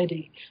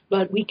society,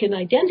 but we can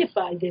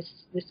identify this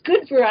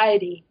good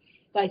variety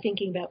by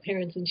thinking about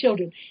parents and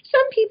children.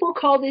 Some people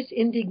call this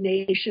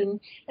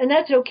indignation, and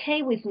that's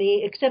okay with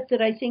me, except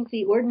that I think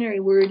the ordinary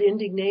word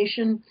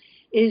indignation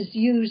is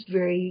used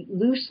very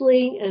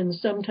loosely, and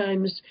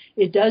sometimes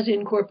it does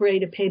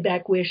incorporate a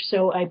payback wish,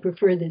 so I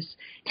prefer this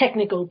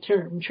technical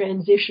term,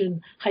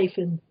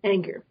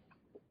 transition-anger.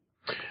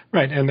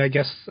 Right, and I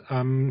guess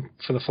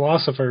for the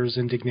philosophers,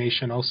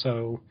 indignation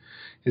also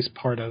is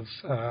part of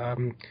a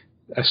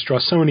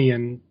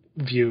Strawsonian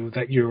view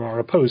that you are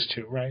opposed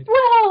to, right?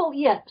 Well,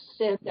 yes.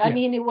 I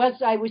mean,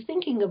 I was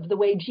thinking of the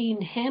way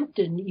Jean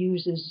Hampton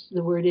uses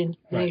the word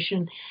indignation,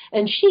 right.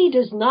 And she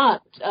does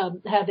not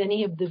have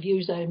any of the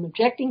views I'm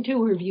objecting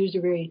to. Her views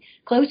are very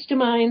close to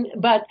mine,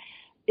 but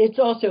it's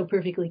also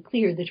perfectly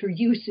clear that her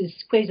use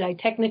is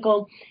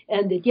quasi-technical,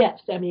 and that,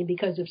 yes, I mean,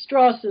 because of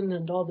Strawson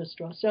and all the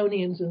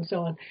Strawsonians and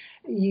so on,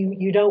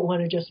 you don't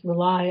want to just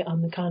rely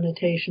on the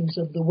connotations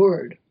of the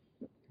word.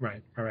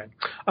 Right, all right.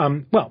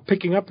 Well,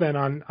 picking up then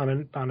on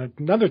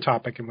another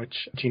topic in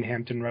which Jean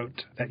Hampton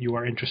wrote that you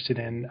are interested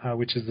in,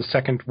 which is the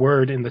second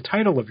word in the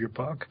title of your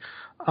book,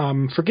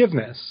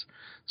 forgiveness.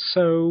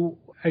 So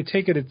I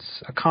take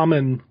it's a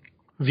common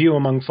view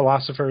among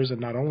philosophers, and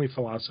not only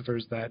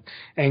philosophers, that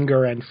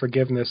anger and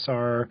forgiveness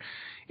are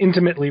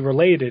intimately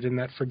related, and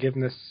that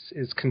forgiveness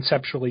is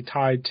conceptually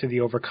tied to the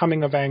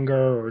overcoming of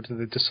anger, or to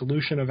the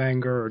dissolution of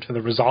anger, or to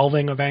the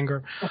resolving of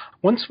anger.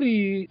 Once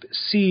we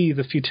see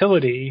the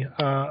futility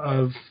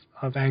of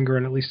anger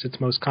in at least its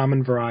most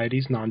common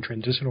varieties,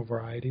 non-transitional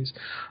varieties,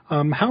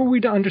 how are we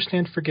to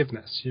understand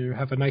forgiveness? You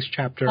have a nice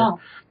chapter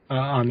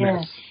on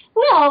this.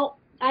 Well,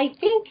 I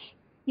think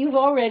you've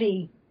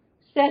already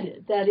said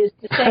it. That is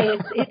to say,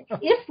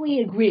 if we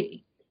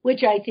agree,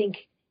 which I think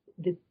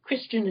the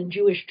Christian and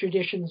Jewish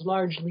traditions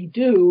largely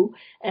do,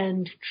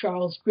 and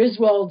Charles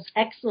Griswold's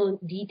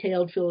excellent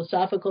detailed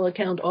philosophical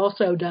account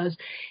also does,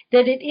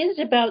 that it is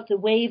about the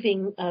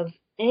waiving of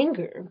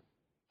anger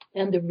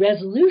and the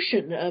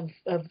resolution of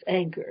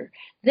anger,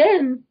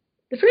 then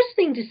the first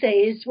thing to say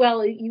is,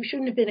 well, you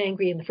shouldn't have been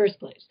angry in the first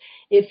place.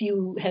 If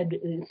you had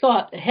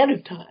thought ahead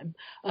of time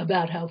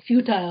about how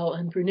futile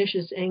and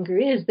pernicious anger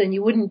is, then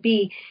you wouldn't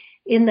be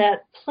in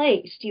that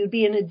place. You'd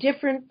be in a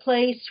different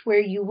place where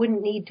you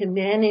wouldn't need to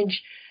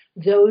manage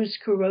those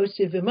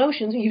corrosive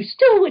emotions. You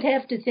still would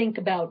have to think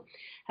about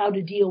how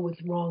to deal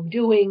with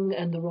wrongdoing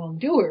and the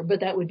wrongdoer,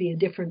 but that would be a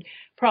different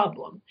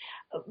problem.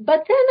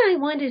 But then I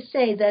want to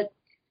say that,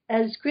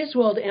 as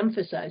Griswold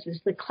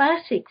emphasizes, the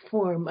classic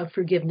form of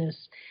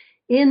forgiveness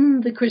in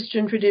the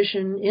Christian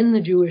tradition, in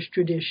the Jewish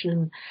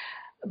tradition,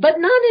 but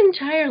not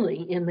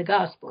entirely in the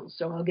Gospels,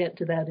 so I'll get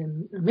to that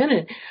in a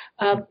minute,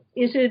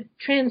 is a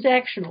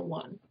transactional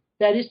one.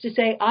 That is to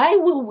say, I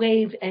will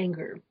waive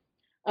anger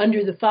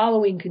under the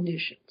following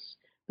conditions.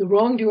 The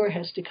wrongdoer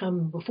has to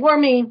come before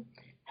me,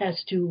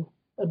 has to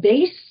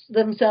abase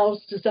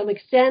themselves to some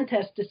extent,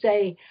 has to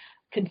say,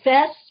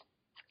 confess,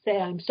 say,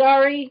 I'm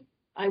sorry,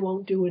 I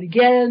won't do it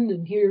again,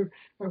 and here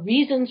are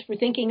reasons for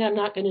thinking I'm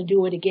not going to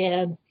do it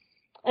again.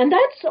 And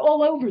that's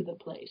all over the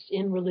place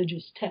in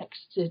religious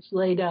texts. It's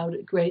laid out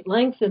at great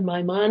length in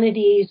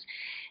Maimonides,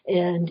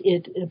 and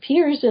it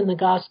appears in the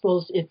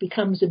Gospels. It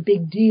becomes a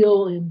big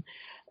deal in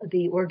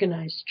the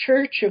organized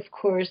church, of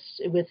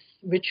course, with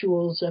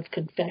rituals of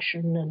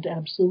confession and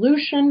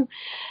absolution.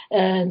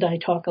 And I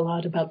talk a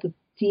lot about the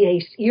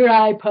Dies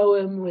Irae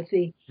poem with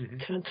the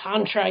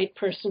contrite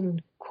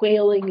person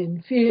quailing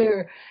in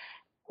fear.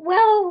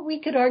 Well,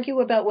 we could argue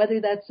about whether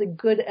that's a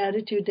good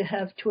attitude to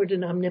have toward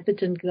an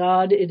omnipotent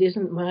God. It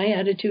isn't my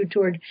attitude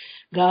toward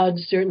God,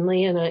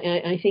 certainly, and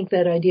I think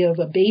that idea of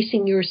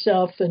abasing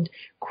yourself and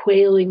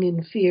quailing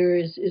in fear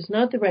is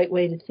not the right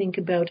way to think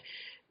about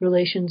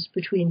relations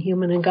between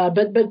human and God.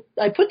 But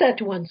I put that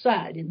to one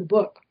side in the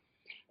book,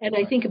 and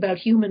I think about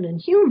human and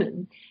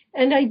human,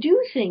 and I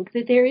do think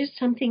that there is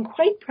something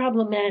quite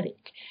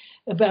problematic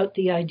about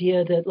the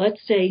idea that,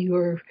 let's say,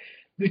 your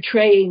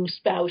betraying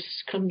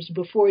spouse comes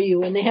before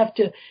you, and they have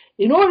to,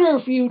 in order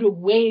for you to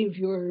waive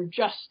your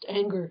just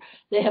anger,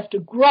 they have to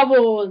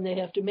grovel and they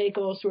have to make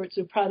all sorts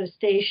of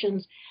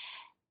protestations.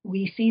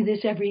 We see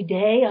this every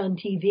day on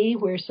TV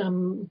where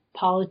some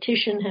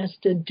politician has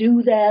to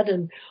do that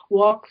and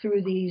walk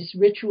through these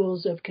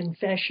rituals of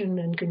confession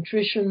and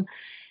contrition.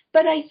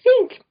 But I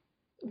think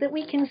that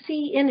we can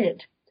see in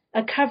it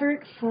a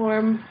covert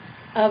form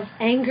of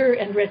anger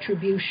and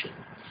retribution.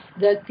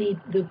 That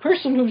the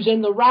person who's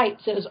in the right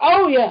says,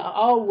 oh yeah,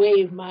 I'll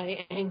waive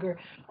my anger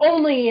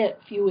only if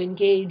you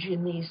engage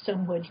in these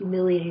somewhat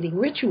humiliating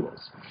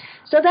rituals.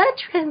 So that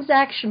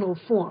transactional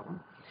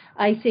form,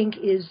 I think,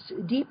 is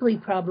deeply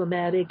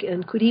problematic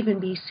and could even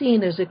be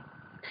seen as a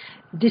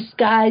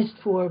disguised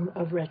form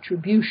of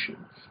retribution.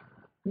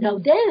 Now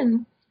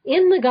then,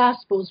 in the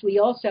Gospels, we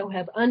also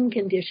have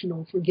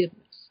unconditional forgiveness.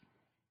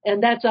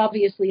 And that's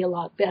obviously a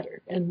lot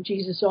better. And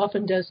Jesus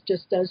often does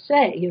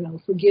say,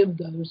 forgive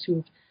those who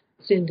have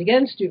sinned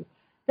against you.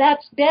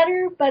 That's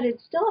better, but it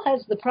still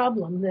has the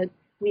problem that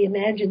we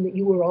imagine that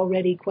you were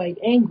already quite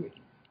angry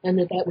and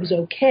that was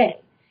okay.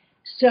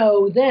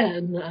 So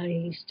then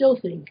I still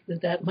think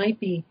that might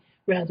be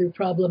rather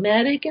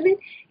problematic, and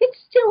it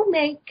still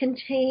may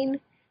contain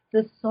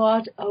the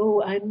thought,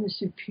 oh, I'm the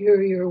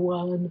superior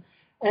one.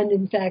 And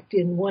in fact,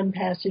 in one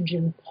passage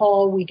in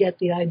Paul, we get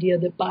the idea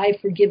that by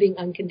forgiving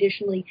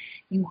unconditionally,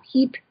 you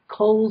heap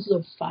coals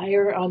of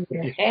fire on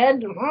their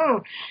head.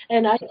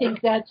 And I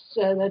think that's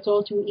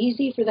all too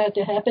easy for that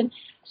to happen.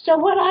 So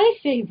what I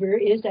favor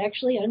is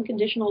actually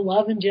unconditional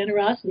love and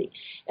generosity.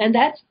 And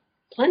that's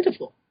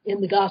plentiful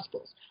in the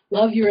Gospels.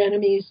 Love your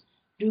enemies,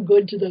 do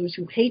good to those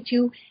who hate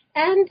you.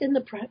 And in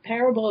the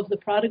parable of the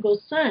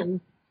prodigal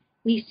son,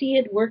 we see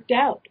it worked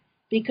out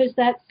because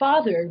that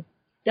father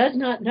does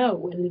not know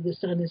whether the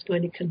son is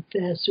going to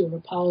confess or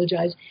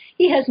apologize.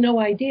 He has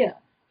no idea.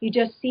 He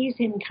just sees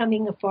him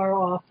coming afar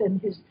off, and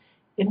his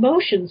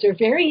emotions are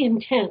very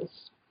intense.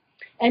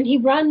 And he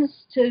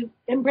runs to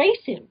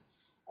embrace him.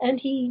 And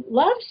he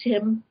loves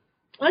him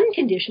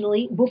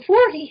unconditionally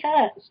before he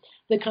has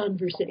the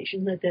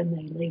conversation that then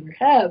they later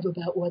have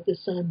about what the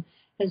son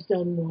has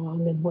done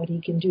wrong and what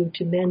he can do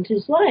to mend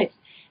his life.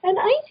 And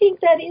I think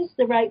that is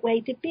the right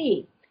way to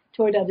be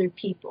toward other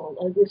people.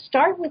 We'll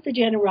start with the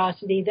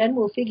generosity, then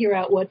we'll figure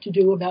out what to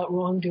do about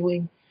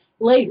wrongdoing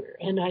later.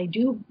 And I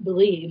do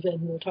believe,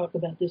 and we'll talk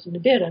about this in a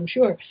bit, I'm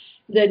sure,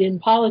 that in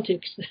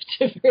politics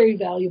that's a very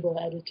valuable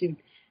attitude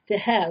to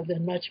have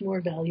and much more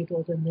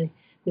valuable than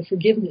the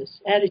forgiveness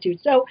attitude.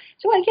 So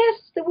I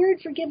guess the word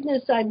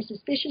forgiveness I'm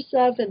suspicious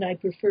of, and I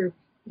prefer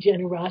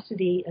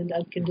generosity and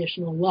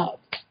unconditional love.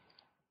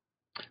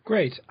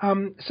 Great.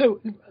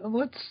 So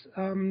let's,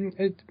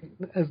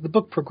 as the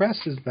book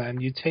progresses then,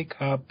 you take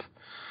up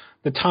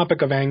the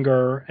topic of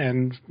anger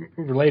and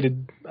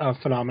related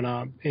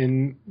phenomena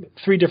in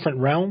three different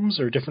realms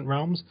or different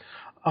realms.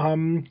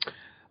 Can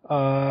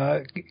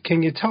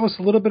you tell us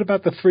a little bit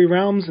about the three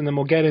realms, and then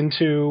we'll get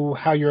into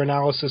how your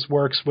analysis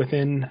works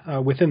within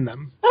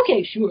them?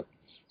 Okay, sure.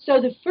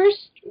 So the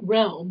first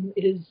realm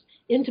is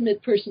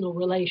intimate personal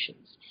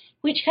relations,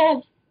 which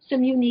have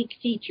some unique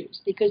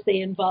features because they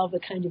involve a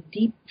kind of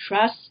deep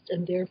trust,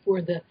 and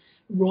therefore the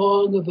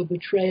wrong of a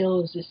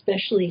betrayal is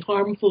especially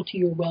harmful to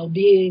your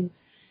well-being.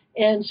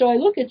 And so I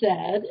look at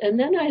that, and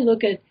then I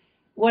look at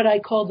what I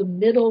call the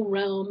middle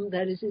realm.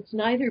 That is, it's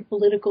neither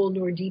political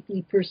nor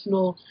deeply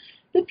personal.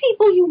 The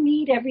people you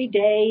meet every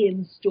day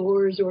in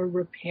stores or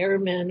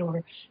repairmen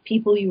or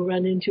people you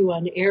run into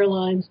on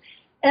airlines.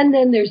 And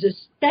then there's a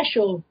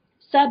special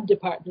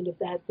sub-department of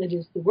that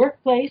is the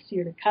workplace,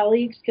 your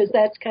colleagues, because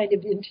that's kind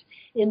of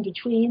in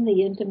between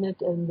the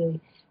intimate and the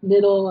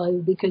middle,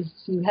 because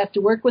you have to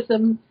work with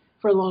them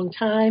for a long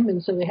time,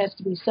 and so there has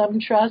to be some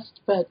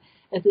trust, but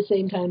at the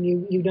same time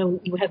you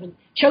haven't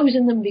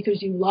chosen them because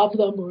you love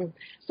them, or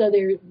so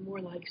they're more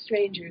like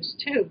strangers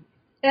too.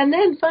 And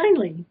then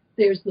finally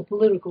there's the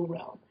political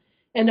realm,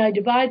 and I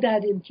divide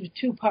that into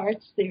two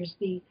parts. There's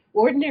the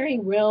ordinary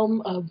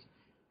realm of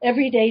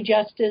everyday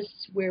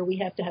justice, where we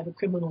have to have a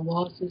criminal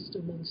law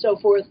system and so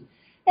forth.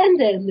 And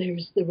then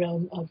there's the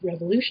realm of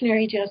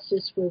revolutionary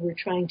justice, where we're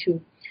trying to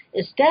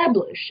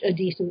establish a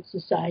decent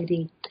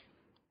society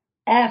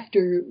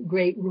after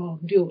great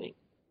wrongdoing.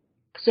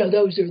 So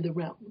those are the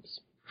realms.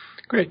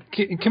 Great.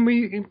 Can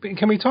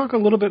we talk a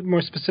little bit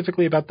more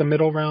specifically about the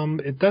middle realm?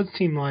 It does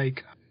seem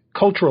like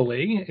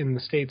culturally, in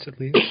the States at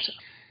least,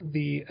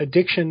 the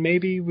addiction,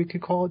 maybe we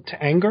could call it,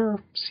 to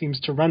anger seems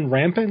to run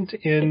rampant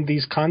in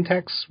these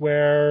contexts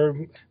where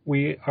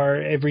we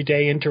are every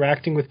day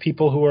interacting with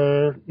people who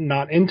are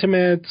not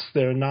intimates.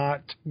 We're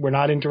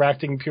not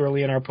interacting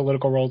purely in our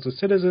political roles as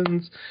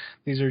citizens.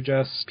 These are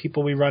just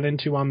people we run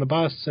into on the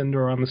bus and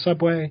or on the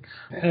subway.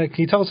 Can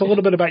you tell us a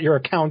little bit about your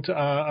account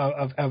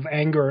of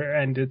anger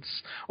and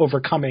its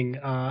overcoming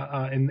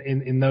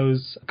in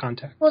those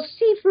contexts? Well,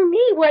 see, for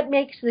me, what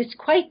makes this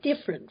quite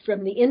different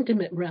from the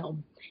intimate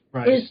realm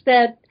is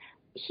that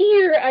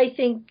here I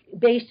think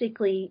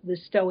basically the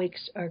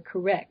Stoics are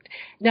correct.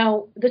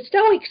 Now, the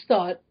Stoics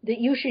thought that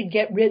you should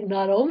get rid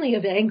not only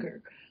of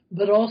anger,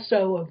 but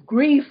also of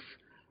grief,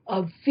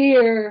 of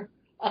fear,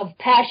 of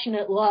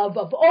passionate love,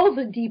 of all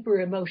the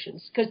deeper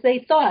emotions, because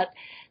they thought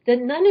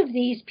that none of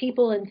these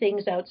people and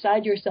things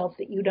outside yourself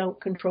that you don't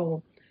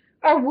control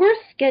are worth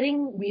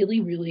getting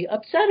really, really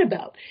upset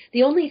about.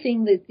 The only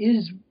thing that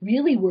is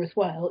really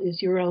worthwhile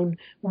is your own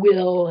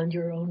will and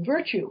your own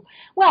virtue.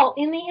 Well,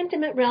 in the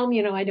intimate realm,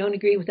 I don't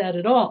agree with that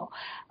at all.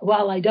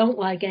 While I don't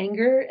like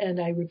anger and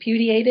I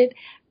repudiate it,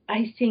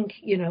 I think,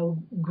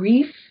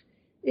 grief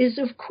is,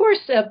 of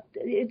course,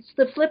 it's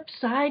the flip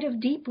side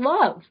of deep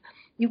love.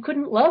 You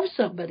couldn't love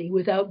somebody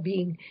without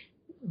being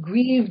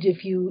grieved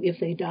if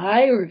they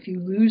die or if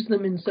you lose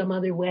them in some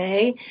other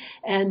way.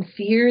 And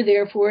fear,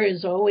 therefore,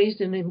 is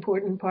always an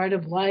important part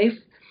of life.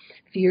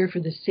 Fear for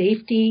the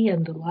safety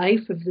and the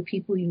life of the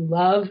people you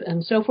love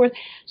and so forth.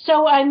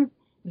 So I'm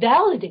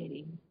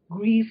validating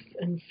grief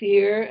and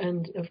fear.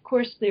 And of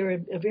course, they're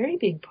a very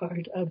big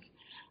part of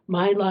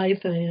my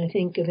life, and I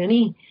think of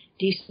any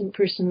decent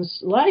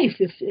person's life,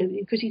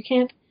 because you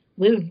can't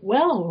live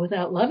well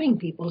without loving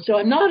people. So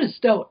I'm not a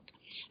stoic.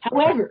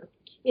 However,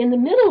 in the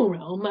middle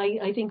realm,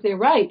 I think they're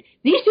right.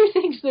 These are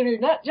things that are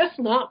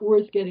not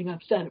worth getting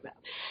upset about.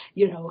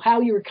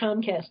 How your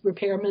Comcast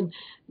repairman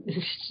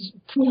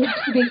proves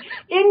to be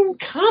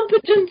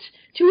incompetent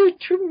to a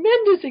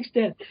tremendous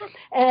extent.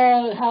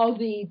 How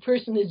the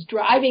person is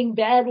driving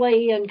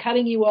badly and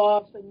cutting you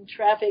off in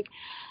traffic.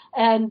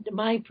 And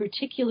my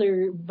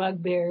particular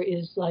bugbear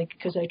is,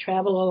 because I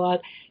travel a lot,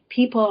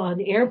 people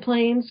on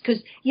airplanes,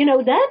 because,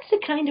 that's a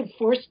kind of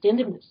forced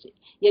intimacy.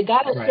 You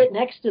got to sit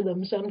next to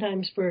them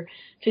sometimes for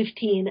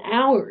 15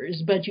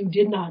 hours, but you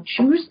did not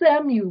choose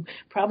them. You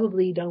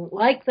probably don't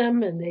like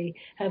them, and they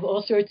have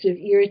all sorts of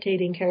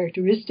irritating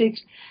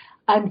characteristics.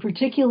 I'm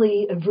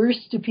particularly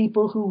averse to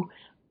people who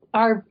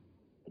are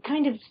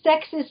kind of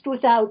sexist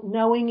without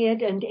knowing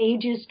it and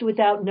ageist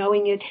without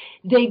knowing it.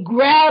 They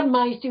grab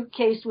my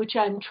suitcase, which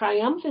I'm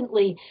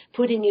triumphantly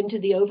putting into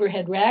the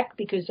overhead rack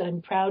because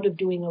I'm proud of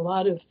doing a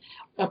lot of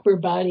upper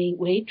body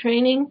weight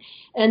training,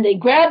 and they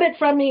grab it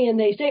from me and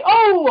they say,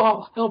 "Oh,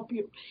 I'll help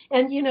you."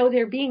 And,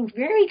 they're being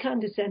very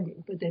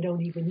condescending, but they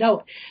don't even know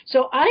it.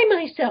 So I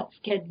myself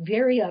get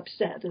very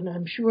upset, and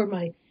I'm sure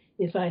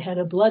if I had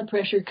a blood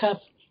pressure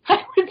cuff,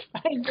 I would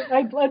find that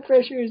my blood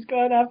pressure has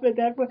gone up at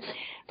that point.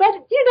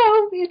 But,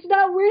 it's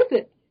not worth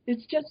it.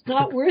 It's just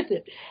not worth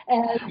it.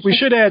 And we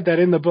should add that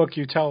in the book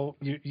you tell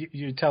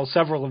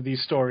several of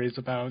these stories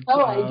about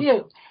I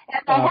do.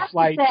 And I have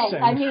flights. To say,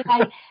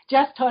 I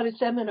just taught a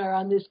seminar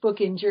on this book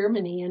in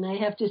Germany, and I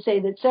have to say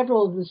that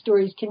several of the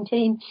stories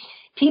contain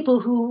people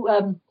who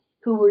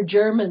were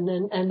German,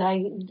 and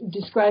I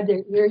described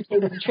their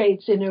irritating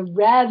traits in a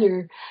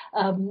rather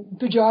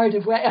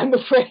pejorative way, I'm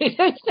afraid.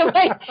 So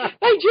my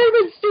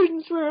German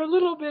students were a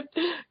little bit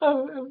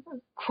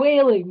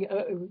quailing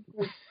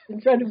in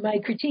front of my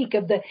critique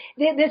of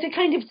there's a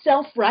kind of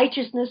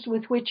self-righteousness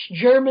with which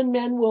German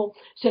men will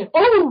say,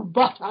 "Oh,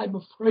 but I'm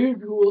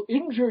afraid you will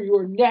injure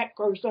your neck,"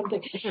 or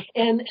something.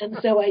 And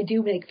so I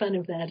do make fun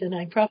of that, and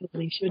I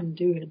probably shouldn't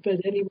do it.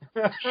 But anyway,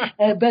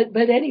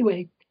 but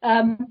anyway.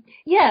 I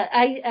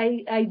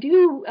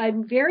do.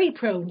 I'm very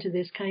prone to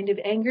this kind of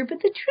anger,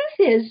 but the truth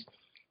is,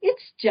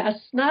 it's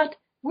just not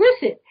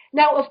worth it.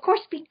 Now, of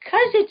course,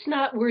 because it's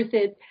not worth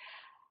it,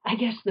 I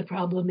guess the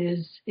problem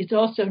is it's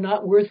also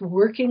not worth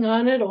working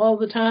on it all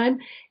the time.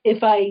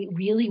 If I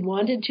really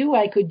wanted to,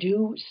 I could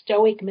do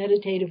stoic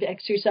meditative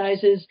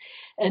exercises,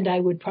 and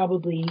I would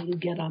probably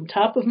get on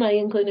top of my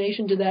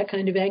inclination to that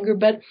kind of anger.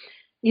 But,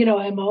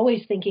 I'm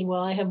always thinking,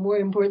 well, I have more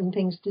important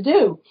things to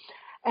do.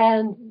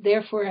 And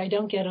therefore, I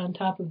don't get on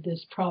top of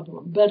this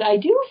problem. But I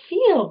do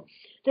feel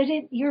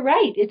that you're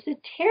right. It's a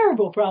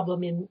terrible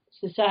problem in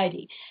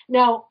society.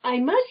 Now, I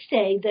must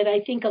say that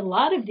I think a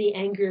lot of the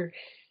anger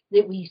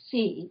that we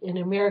see in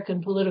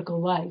American political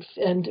life,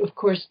 and of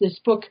course, this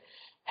book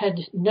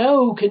had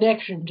no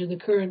connection to the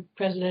current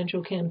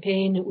presidential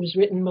campaign. It was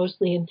written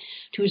mostly in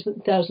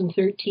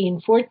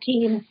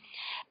 2013-14.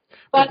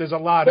 But there's a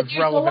lot of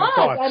relevant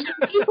thoughts.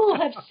 People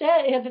have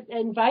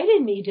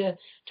invited me to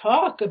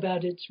talk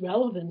about its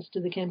relevance to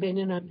the campaign,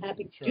 and I'm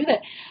happy to do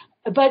that.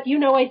 But,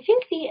 I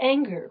think the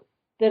anger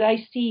that I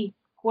see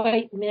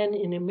white men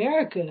in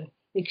America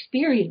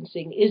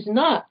experiencing is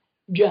not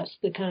just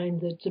the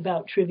kind that's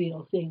about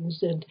trivial things,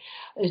 and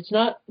it's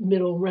not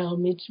middle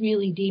realm. It's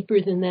really deeper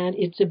than that.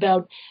 It's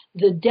about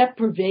the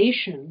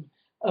deprivation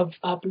of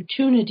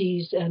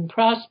opportunities and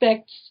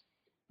prospects,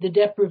 the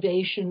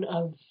deprivation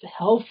of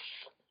health,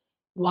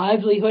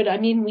 livelihood.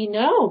 We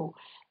know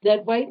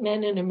that white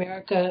men in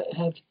America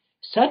have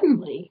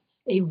suddenly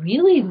a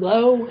really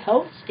low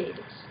health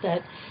status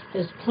that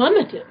has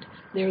plummeted.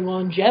 Their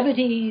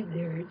longevity,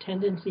 their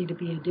tendency to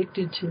be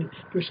addicted to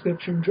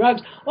prescription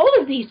drugs, all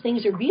of these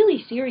things are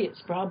really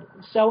serious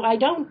problems. So I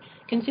don't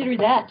consider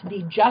that to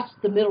be just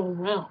the middle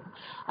realm.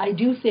 I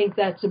do think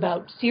that's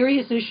about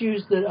serious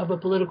issues that of a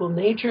political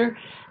nature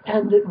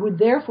and that would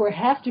therefore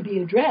have to be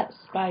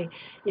addressed by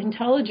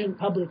intelligent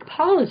public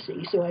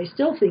policy. So I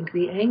still think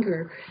the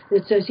anger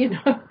that says,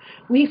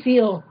 we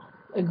feel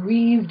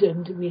aggrieved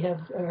and we have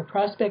our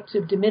prospects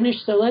have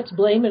diminished, so let's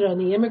blame it on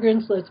the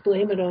immigrants, let's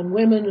blame it on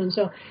women, and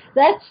so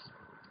that's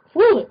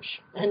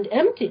foolish and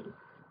empty.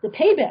 The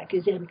payback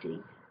is empty,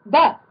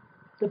 but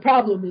the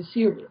problem is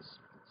serious.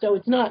 So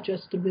it's not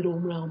just a middle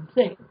realm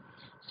thing.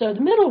 So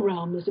the middle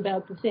realm is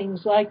about the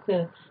things like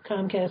the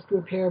Comcast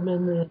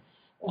repairman, the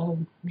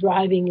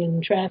driving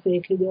in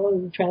traffic,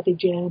 all the traffic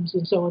jams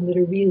and so on that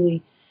are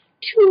really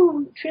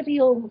too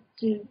trivial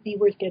to be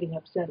worth getting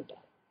upset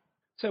about.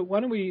 So why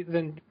don't we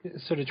then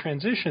sort of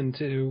transition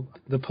to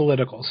the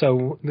political?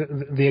 So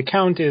the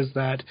account is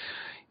that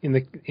in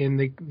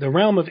the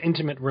realm of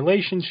intimate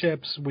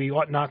relationships, we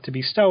ought not to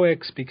be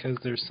stoics because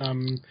there's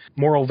some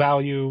moral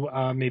value,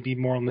 maybe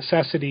moral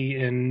necessity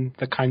in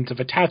the kinds of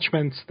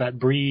attachments that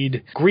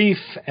breed grief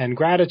and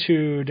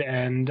gratitude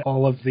and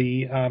all of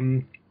the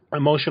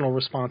emotional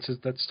responses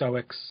that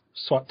Stoics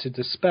sought to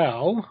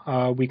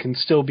dispel. We can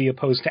still be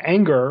opposed to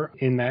anger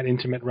in that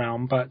intimate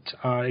realm, but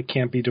it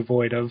can't be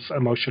devoid of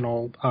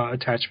emotional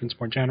attachments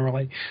more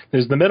generally.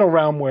 There's the middle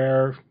realm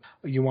where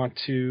you want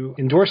to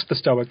endorse the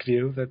Stoic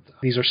view that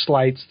these are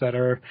slights that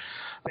are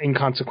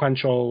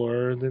inconsequential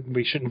or that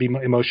we shouldn't be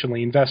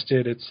emotionally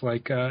invested. It's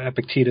like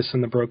Epictetus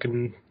and the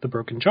broken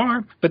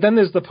jar. But then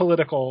there's the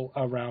political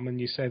realm, and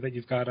you say that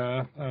you've got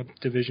a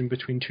division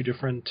between two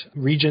different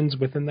regions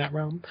within that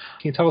realm.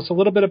 Can you tell us a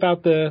little bit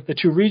about the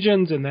two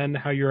regions and then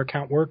how your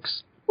account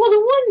works? Well, the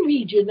one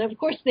region, of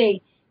course,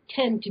 they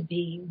tend to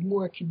be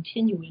more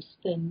continuous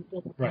than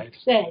right.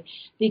 say,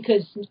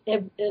 because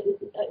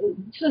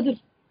so the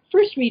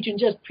first region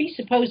just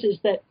presupposes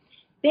that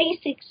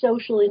basic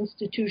social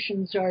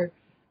institutions are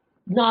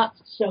not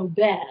so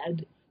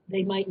bad.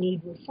 They might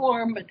need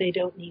reform, but they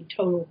don't need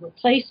total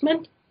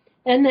replacement.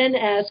 And then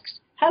asks,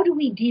 how do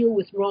we deal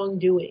with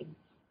wrongdoing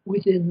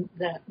within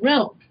that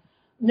realm?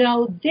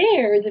 Now,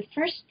 the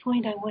first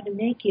point I want to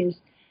make is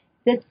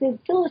that the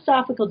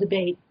philosophical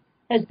debate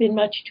has been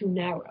much too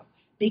narrow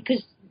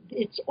because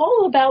it's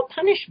all about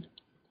punishment.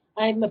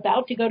 I'm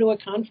about to go to a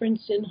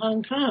conference in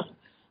Hong Kong,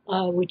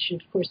 which,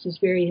 of course, is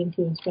very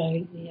influenced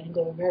by the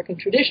Anglo-American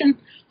tradition,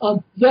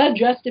 of the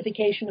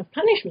justification of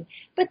punishment.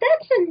 But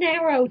that's a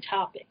narrow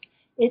topic.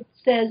 It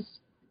says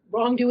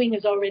wrongdoing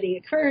has already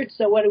occurred,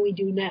 so what do we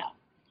do now?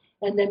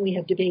 And then we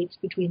have debates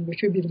between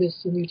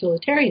retributivists and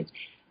utilitarians.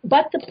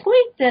 But the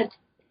point that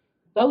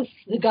both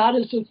the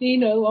goddess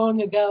Athena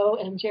long ago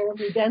and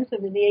Jeremy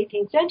Bentham in the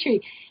 18th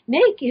century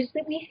make is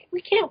that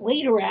we can't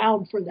wait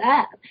around for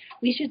that.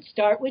 We should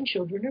start when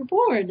children are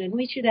born, and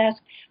we should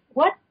ask,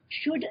 what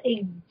should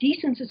a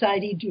decent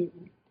society do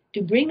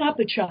to bring up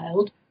a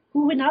child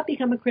who would not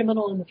become a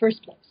criminal in the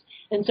first place?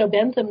 And so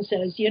Bentham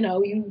says,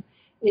 you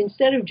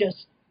instead of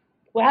just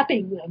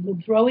whapping them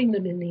and throwing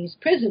them in these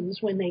prisons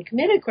when they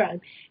commit a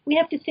crime, we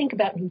have to think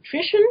about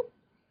nutrition,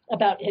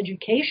 about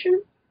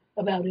education,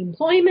 about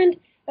employment,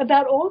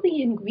 about all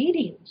the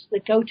ingredients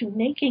that go to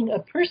making a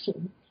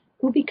person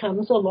who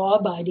becomes a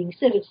law-abiding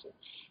citizen.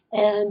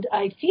 And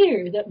I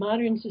fear that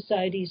modern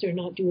societies are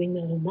not doing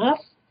that enough.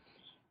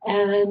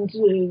 And,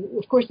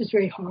 of course, it's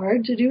very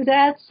hard to do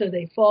that, so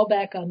they fall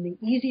back on the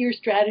easier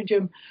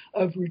stratagem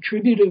of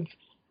retributive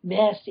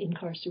mass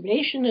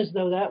incarceration, as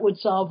though that would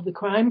solve the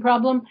crime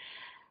problem.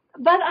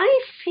 But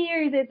I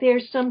fear that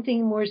there's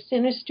something more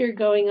sinister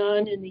going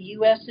on in the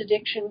U.S.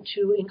 addiction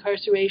to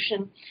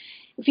incarceration.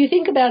 If you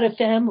think about a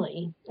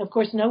family, of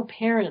course, no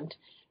parent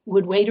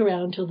would wait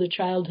around till the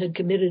child had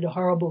committed a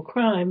horrible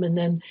crime and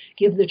then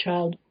give the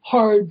child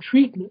hard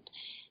treatment.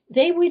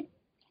 They would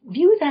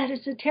view that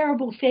as a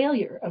terrible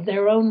failure of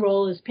their own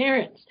role as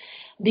parents,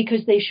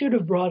 because they should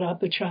have brought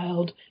up a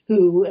child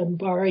who, and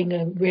barring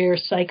a rare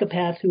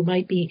psychopath who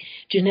might be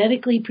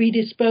genetically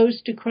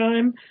predisposed to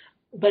crime,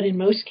 but in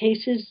most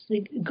cases,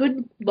 the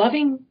good,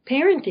 loving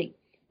parenting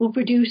will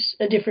produce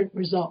a different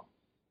result.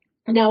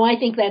 Now, I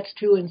think that's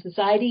true in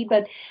society,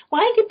 but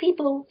why do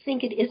people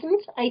think it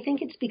isn't? I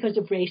think it's because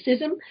of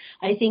racism.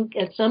 I think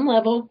at some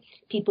level,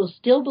 people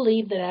still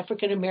believe that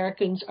African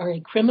Americans are a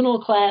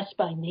criminal class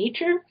by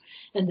nature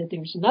and that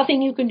there's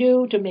nothing you can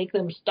do to make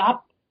them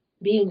stop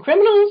being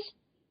criminals.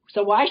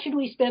 So why should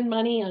we spend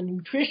money on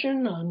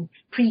nutrition, on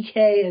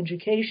pre-K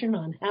education,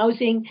 on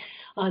housing,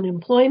 on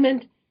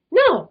employment?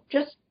 No,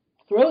 just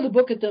throw the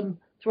book at them,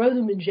 throw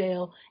them in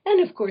jail.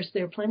 And, of course,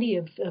 there are plenty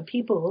of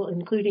people,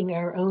 including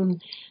our own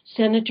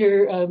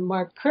Senator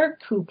Mark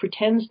Kirk, who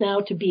pretends now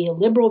to be a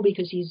liberal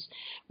because he's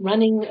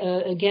running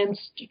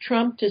against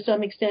Trump to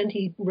some extent.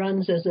 He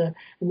runs as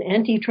an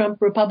anti-Trump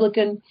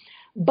Republican.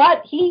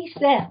 But he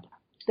said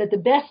that the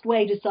best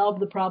way to solve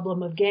the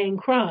problem of gang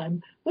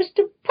crime was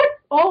to put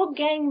all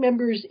gang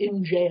members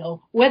in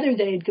jail, whether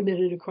they had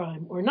committed a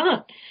crime or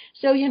not.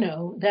 So,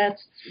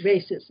 that's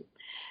racism.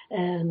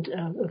 And,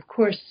 of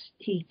course,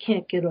 he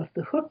can't get off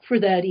the hook for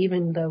that,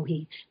 even though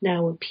he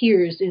now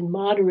appears in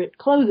moderate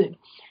clothing.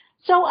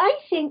 So I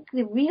think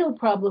the real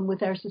problem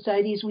with our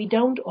society is we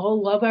don't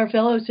all love our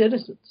fellow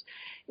citizens.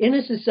 In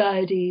a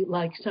society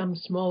like some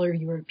smaller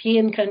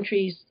European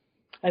countries,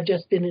 I've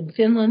just been in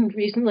Finland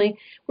recently,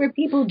 where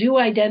people do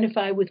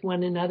identify with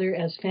one another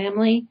as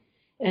family,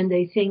 and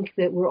they think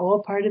that we're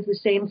all part of the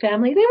same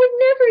family. They would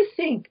never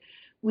think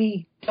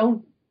we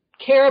don't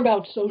care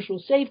about social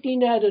safety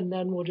net and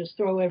then we'll just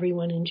throw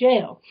everyone in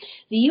jail.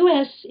 The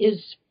U.S.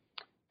 is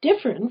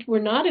different. We're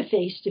not a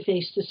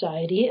face-to-face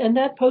society, and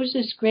that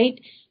poses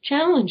great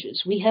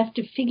challenges. We have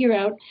to figure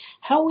out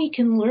how we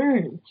can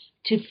learn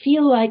to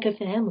feel like a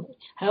family,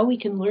 how we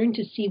can learn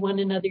to see one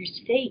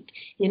another's fate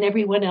in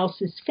everyone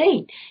else's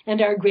fate.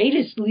 And our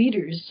greatest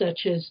leaders,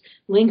 such as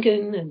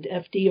Lincoln and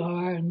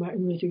FDR and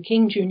Martin Luther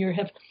King Jr.,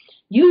 have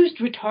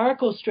used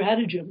rhetorical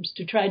stratagems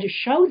to try to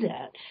show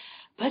that.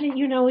 But,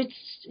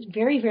 it's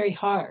very, very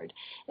hard.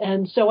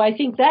 And so I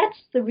think that's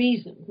the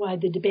reason why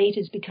the debate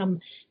has become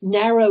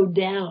narrowed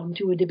down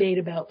to a debate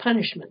about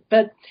punishment.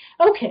 But,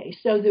 okay,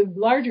 so the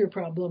larger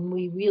problem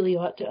we really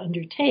ought to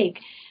undertake.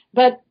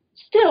 But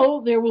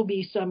still, there will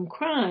be some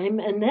crime.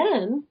 And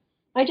then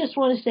I just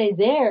want to say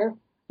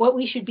what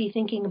we should be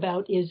thinking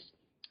about is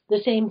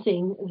the same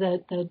thing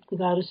that the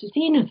goddess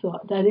Athena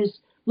thought. That is,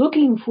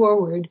 looking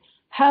forward,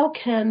 how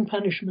can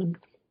punishment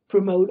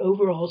promote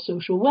overall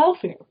social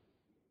welfare?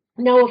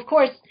 Now, of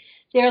course,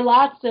 there are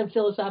lots of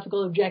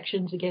philosophical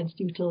objections against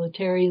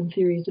utilitarian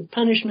theories of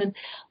punishment,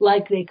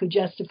 like they could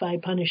justify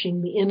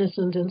punishing the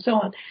innocent and so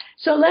on.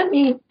 So let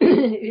me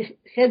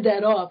head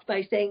that off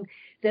by saying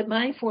that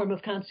my form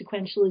of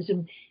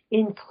consequentialism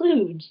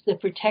includes the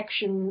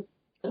protection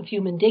of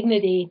human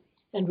dignity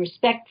and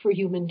respect for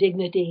human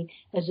dignity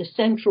as a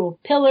central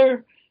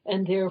pillar,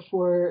 and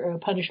therefore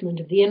punishment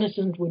of the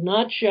innocent would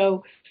not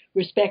show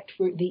respect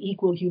for the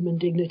equal human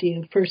dignity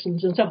of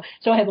persons and so on.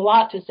 So I have a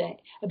lot to say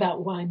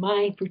about why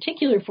my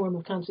particular form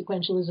of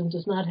consequentialism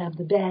does not have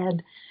the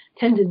bad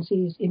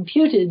tendencies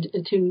imputed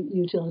to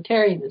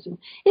utilitarianism.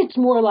 It's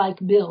more like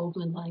Mill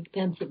than like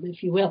Bentham,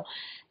 if you will.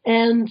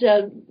 And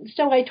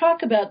so I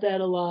talk about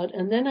that a lot,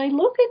 and then I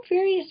look at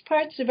various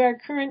parts of our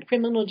current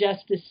criminal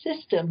justice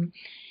system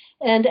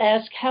and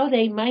ask how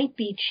they might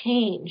be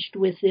changed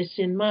with this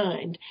in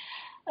mind.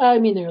 I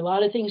mean, there are a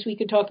lot of things we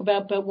could talk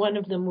about, but one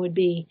of them would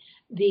be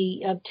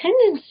the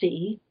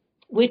tendency,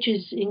 which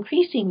is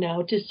increasing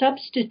now, to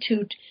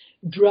substitute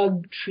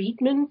drug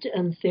treatment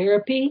and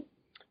therapy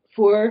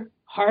for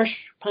harsh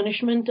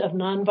punishment of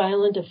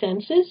nonviolent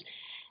offenses.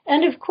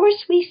 And of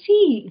course, we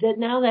see that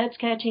now that's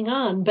catching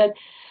on, but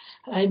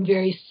I'm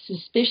very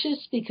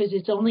suspicious because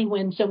it's only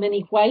when so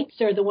many whites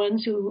are the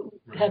ones who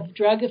have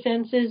drug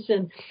offenses,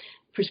 and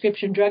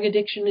prescription drug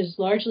addiction is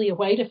largely a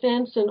white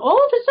offense, and all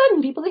of a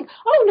sudden people think,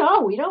 oh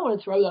no, we don't want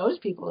to throw those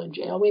people in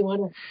jail. We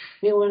want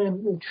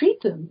to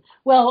treat them.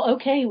 Well,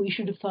 okay, we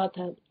should have thought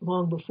that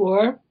long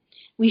before.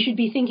 We should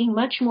be thinking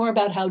much more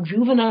about how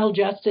juvenile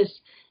justice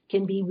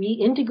can be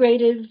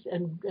reintegrative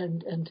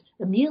and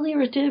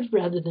ameliorative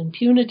rather than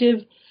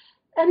punitive.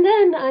 And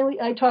then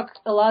I talked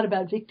a lot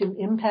about victim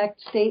impact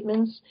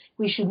statements.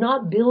 We should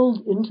not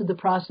build into the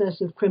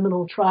process of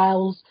criminal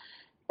trials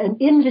an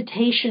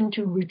invitation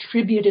to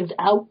retributive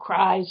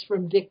outcries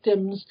from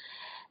victims.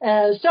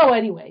 So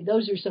anyway,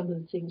 those are some of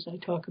the things I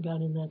talk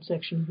about in that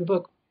section of the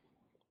book.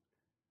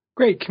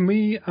 Great. Can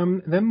we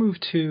then move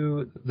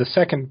to the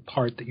second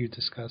part that you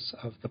discuss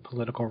of the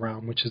political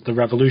realm, which is the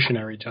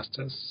revolutionary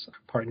justice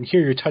part? And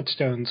here your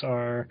touchstones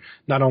are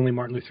not only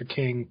Martin Luther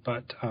King,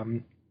 but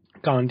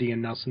Gandhi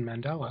and Nelson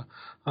Mandela.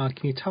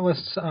 Can you tell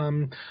us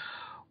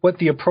what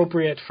the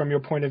appropriate, from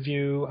your point of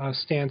view,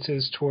 stance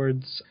is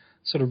towards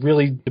sort of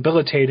really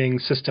debilitating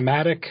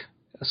systematic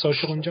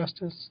social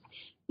injustice?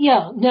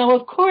 Yeah. Now,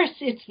 of course,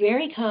 it's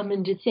very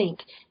common to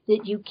think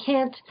that you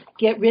can't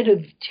get rid of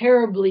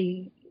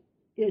terribly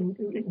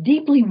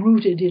deeply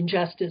rooted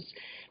injustice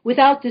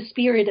without the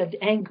spirit of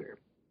anger.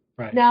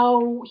 Right.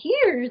 Now,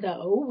 here,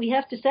 though, we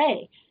have to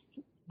say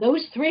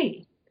those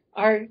three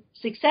are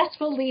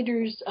successful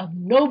leaders of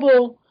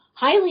noble,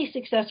 highly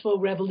successful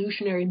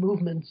revolutionary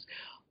movements,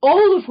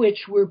 all of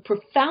which were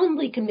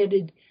profoundly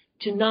committed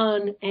to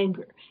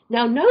non-anger.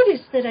 Now,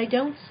 notice that I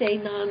don't say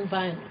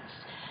non-violence.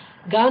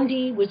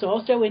 Gandhi was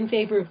also in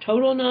favor of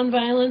total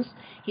nonviolence.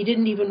 He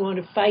didn't even want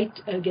to fight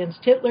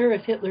against Hitler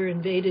if Hitler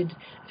invaded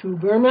through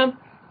Burma.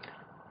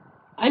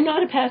 I'm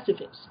not a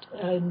pacifist,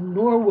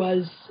 nor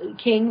was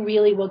King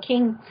really. Well,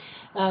 King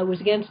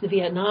was against the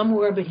Vietnam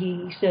War, but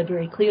he said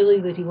very clearly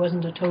that he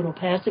wasn't a total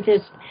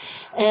pacifist.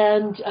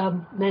 And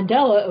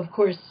Mandela, of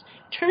course,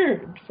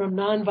 turned from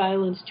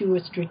nonviolence to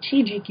a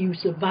strategic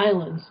use of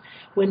violence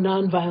when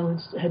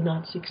nonviolence had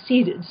not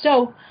succeeded.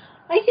 So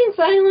I think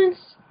violence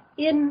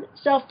in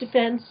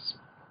self-defense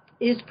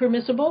is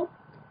permissible,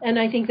 and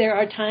I think there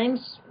are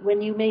times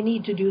when you may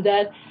need to do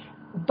that,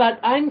 but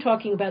I'm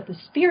talking about the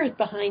spirit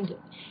behind it,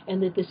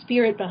 and that the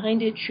spirit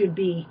behind it should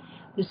be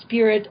the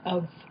spirit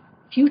of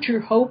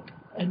future hope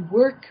and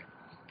work,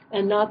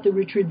 and not the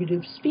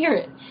retributive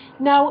spirit.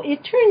 Now, it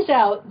turns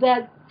out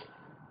that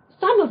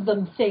some of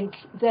them think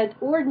that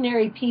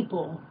ordinary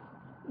people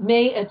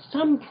may at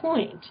some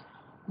point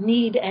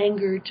need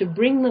anger to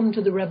bring them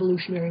to the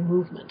revolutionary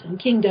movement. And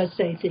King does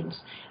say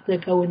things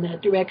that go in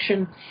that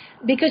direction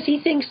because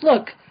he thinks,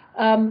 look,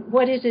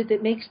 what is it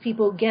that makes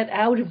people get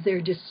out of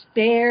their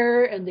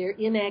despair and their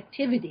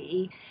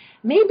inactivity?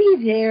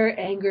 Maybe their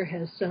anger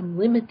has some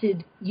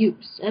limited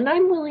use, and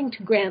I'm willing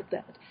to grant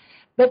that.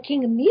 But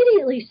King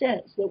immediately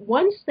says that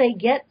once they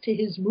get to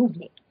his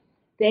movement,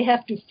 they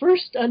have to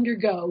first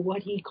undergo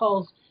what he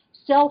calls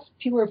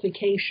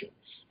self-purification.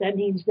 That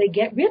means they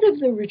get rid of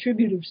the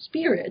retributive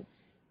spirit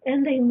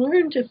and they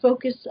learn to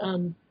focus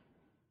on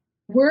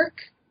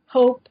work,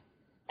 hope,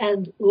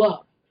 and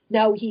love.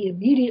 Now, he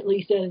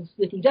immediately says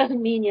that he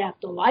doesn't mean you have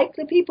to like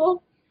the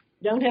people.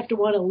 You don't have to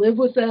want to live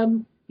with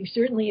them.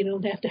 You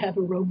don't have to have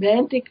a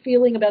romantic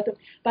feeling about them.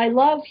 By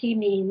love, he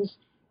means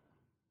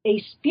a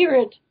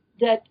spirit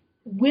that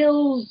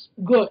wills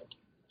good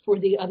for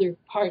the other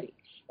party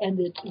and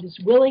that is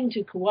willing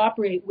to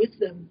cooperate with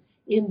them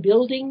in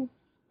building,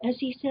 as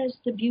he says,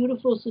 the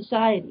beautiful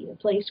society, a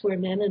place where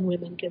men and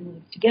women can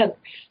live together.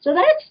 So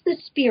that's the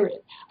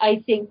spirit,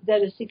 I think,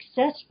 that a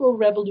successful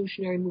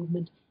revolutionary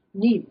movement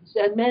needs.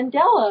 And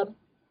Mandela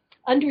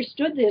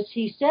understood this,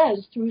 he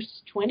says, through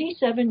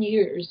 27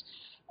 years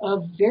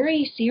of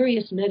very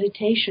serious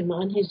meditation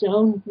on his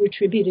own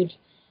retributive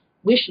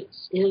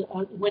wishes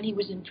when he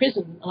was in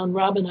prison on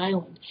Robben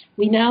Island.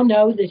 We now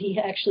know that he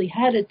actually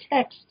had a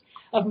text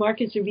of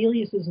Marcus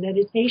Aurelius's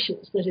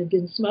meditations that had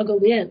been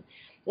smuggled in,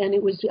 and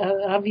it was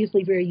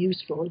obviously very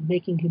useful in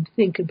making him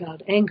think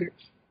about anger.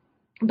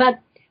 But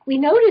we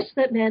notice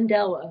that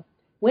Mandela,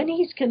 when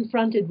he's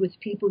confronted with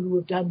people who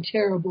have done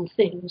terrible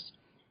things,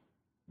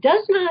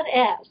 does not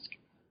ask,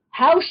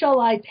 how shall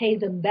I pay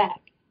them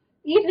back?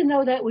 Even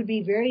though that would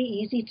be very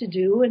easy to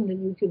do, and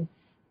then you can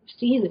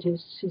see that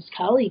his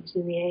colleagues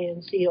in the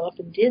ANC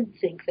often did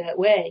think that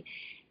way.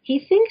 He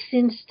thinks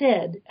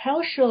instead,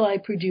 how shall I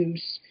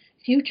produce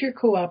future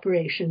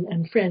cooperation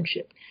and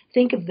friendship?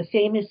 Think of the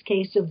famous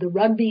case of the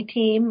rugby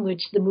team,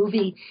 which the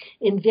movie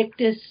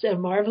Invictus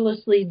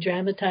marvelously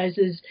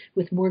dramatizes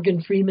with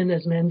Morgan Freeman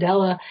as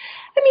Mandela.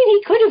 I mean,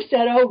 he could have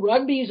said, oh,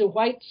 rugby is a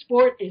white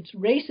sport, it's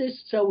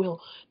racist, so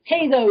we'll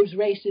pay those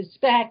racists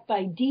back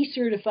by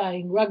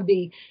decertifying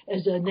rugby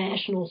as a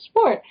national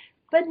sport.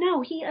 But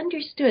no, he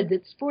understood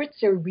that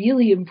sports are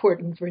really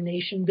important for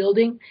nation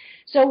building.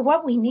 So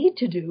what we need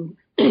to do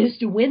is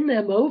to win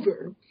them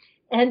over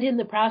and in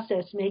the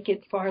process make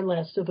it far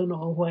less of an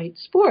all-white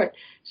sport.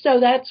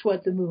 So that's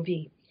what the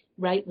movie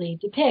rightly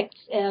depicts.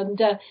 And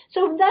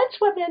so that's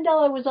what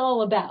Mandela was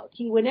all about.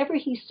 Whenever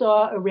he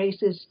saw a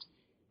racist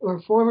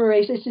or former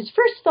racist, his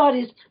first thought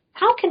is,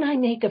 how can I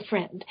make a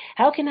friend?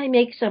 How can I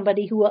make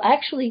somebody who will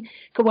actually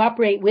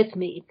cooperate with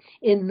me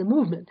in the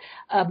movement?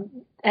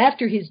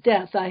 After his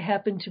death, I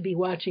happened to be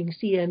watching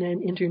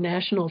CNN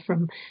International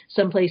from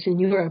someplace in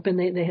Europe, and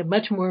they have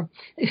much more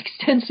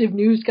extensive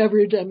news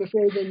coverage, I'm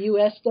afraid, than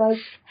U.S. does.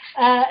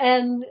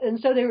 And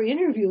so they were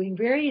interviewing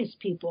various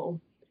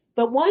people.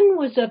 But one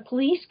was a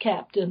police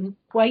captain,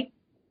 white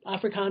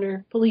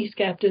Afrikaner police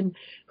captain,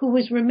 who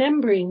was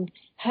remembering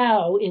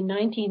how in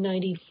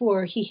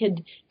 1994 he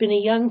had been a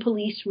young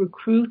police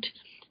recruit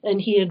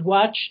and he had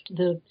watched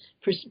the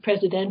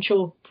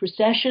presidential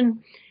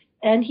procession,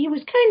 and he was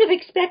kind of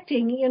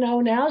expecting,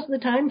 now's the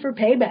time for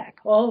payback.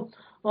 All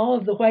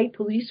of the white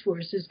police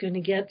force is going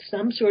to get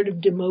some sort of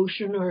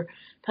demotion or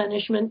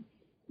punishment.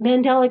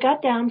 Mandela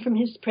got down from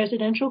his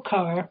presidential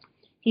car.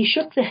 He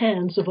shook the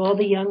hands of all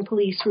the young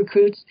police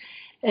recruits,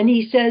 and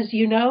he says,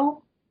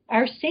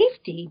 our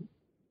safety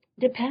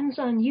depends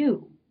on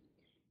you.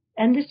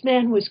 And this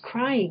man was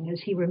crying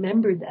as he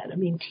remembered that. I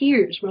mean,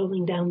 tears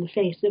rolling down the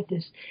face of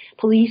this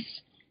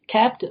police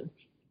captain.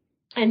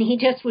 And he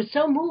just was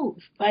so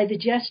moved by the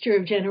gesture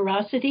of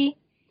generosity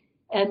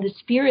and the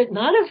spirit,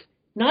 not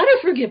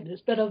of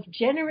forgiveness, but of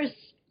generous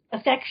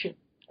affection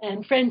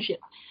and friendship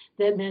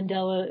that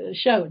Mandela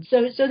showed.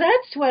 So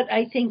that's what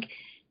I think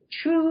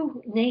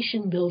true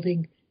nation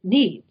building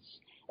needs.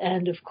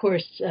 And of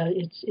course,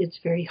 it's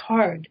very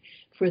hard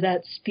for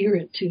that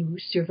spirit to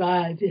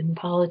survive in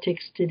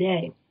politics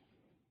today.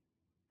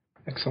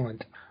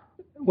 Excellent.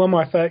 Well,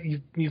 Martha,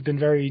 you've been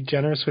very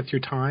generous with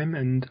your time,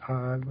 and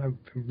I've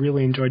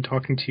really enjoyed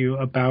talking to you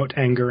about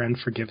Anger and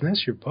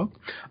Forgiveness, your book.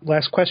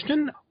 Last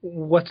question,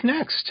 what's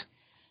next?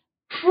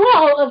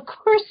 Well, of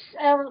course,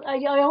 I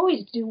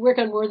always do work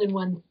on more than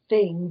one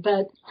thing,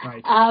 but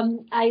right.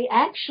 I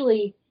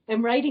actually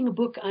am writing a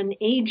book on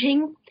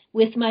aging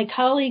with my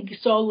colleague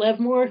Saul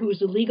Levmore,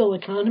 who's a legal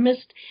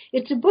economist.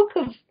 It's a book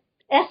of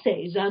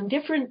essays on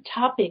different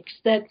topics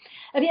that,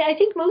 I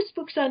think most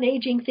books on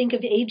aging think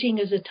of aging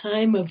as a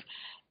time of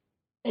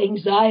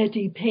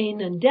anxiety,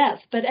 pain, and death.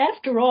 But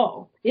after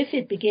all, if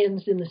it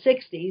begins in the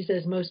 60s,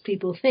 as most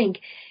people think,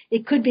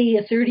 it could be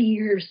a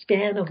 30-year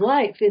span of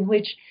life in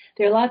which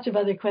there are lots of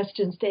other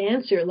questions to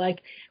answer,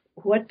 like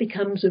what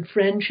becomes of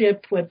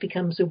friendship, what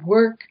becomes of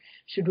work,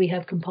 should we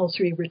have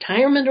compulsory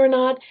retirement or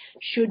not,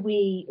 should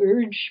we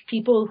urge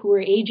people who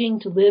are aging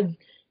to live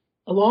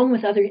along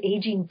with other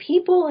aging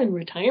people in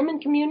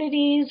retirement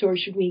communities, or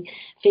should we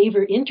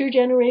favor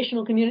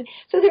intergenerational community?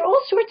 So there are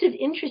all sorts of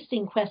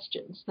interesting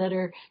questions that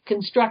are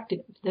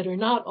constructive, that are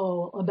not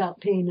all about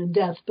pain and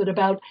death, but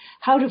about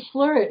how to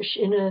flourish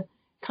in a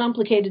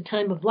complicated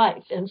time of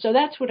life. And so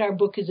that's what our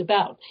book is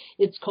about.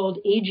 It's called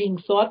Aging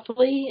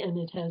Thoughtfully, and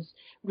it has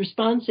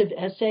responsive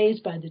essays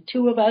by the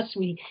two of us.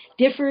 We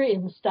differ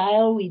in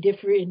style, we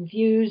differ in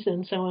views,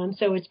 and so on.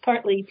 So it's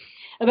partly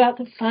about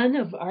the fun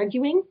of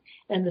arguing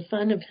and the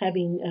fun of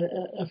having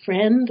a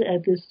friend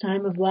at this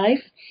time of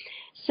life.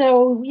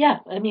 So, yeah,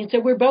 I mean, so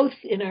we're both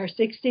in our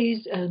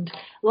 60s, and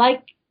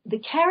like the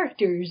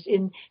characters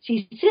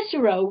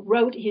Cicero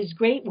wrote his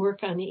great work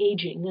on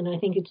aging, and I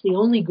think it's the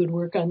only good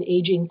work on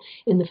aging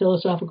in the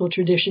philosophical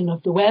tradition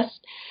of the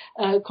West,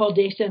 called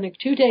De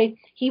Senectute.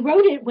 He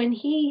wrote it when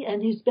he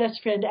and his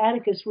best friend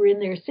Atticus were in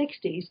their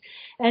 60s,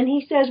 and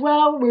he says,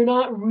 well, we're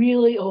not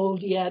really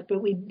old yet,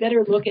 but we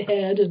better look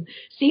ahead and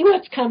see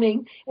what's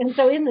coming. And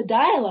so in the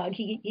dialogue,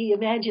 he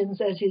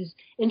imagines as his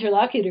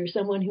interlocutor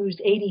someone who's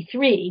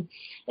 83,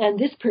 and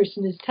this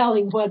person is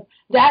telling what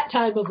that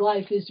time of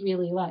life is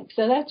really like.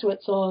 So that's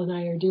what Saul and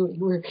I are doing.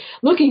 We're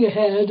looking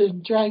ahead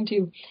and trying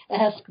to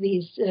ask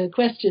these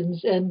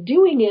questions and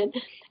doing it,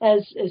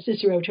 as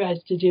Cicero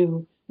tries to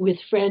do, with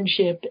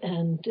friendship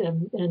and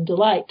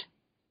delight.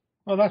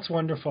 Well, that's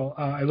wonderful.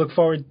 I look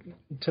forward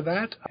to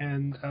that,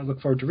 and I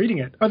look forward to reading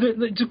it.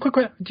 Just a quick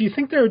question. Do you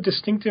think there are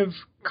distinctive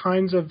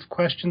kinds of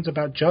questions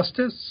about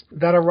justice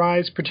that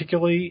arise,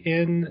 particularly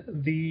in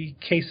the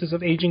cases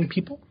of aging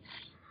people?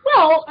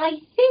 Well, I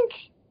think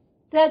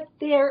that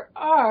there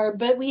are,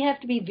 but we have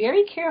to be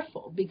very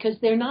careful because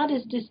they're not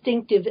as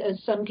distinctive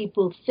as some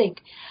people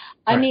think.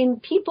 Right. I mean,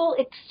 people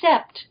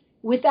accept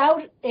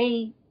without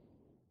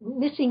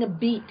missing a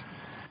beat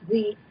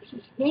the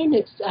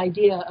heinous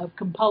idea of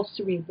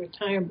compulsory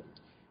retirement,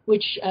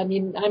 which, I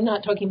mean, I'm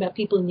not talking about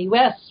people in the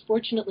U.S.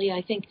 Fortunately,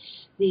 I think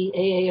the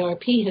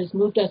AARP has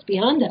moved us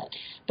beyond that.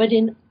 But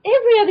in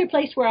every other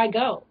place where I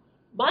go,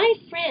 my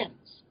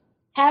friends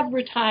have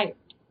retired,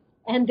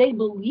 and they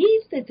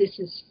believe that this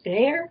is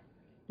fair.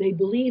 They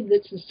believe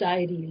that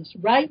society is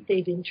right.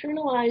 They've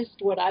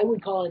internalized what I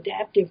would call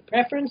adaptive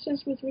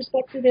preferences with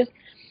respect to this.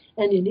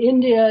 And in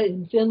India,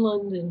 in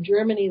Finland, in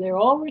Germany, they're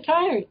all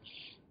retired.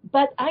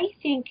 But I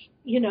think,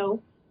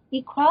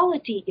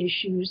 equality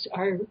issues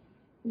are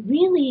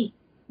really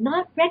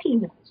not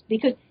recognized.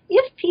 Because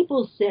if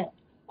people said,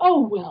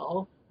 oh,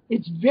 well,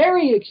 it's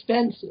very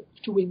expensive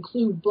to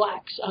include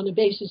blacks on a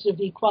basis of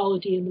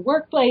equality in the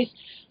workplace,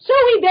 so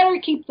we better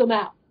keep them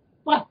out.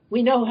 Well,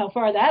 we know how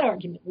far that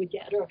argument would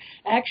get. Or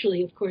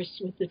actually, of course,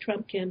 with the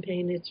Trump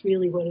campaign, it's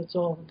really what it's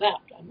all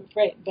about, I'm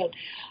afraid. But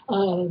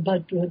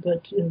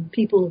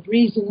people of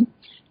reason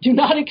do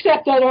not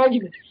accept that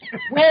argument.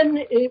 When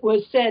it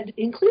was said,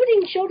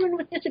 including children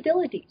with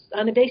disabilities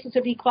on a basis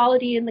of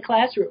equality in the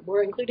classroom,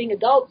 or including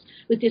adults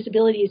with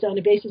disabilities on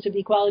a basis of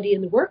equality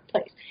in the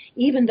workplace,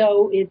 even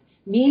though it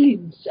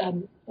means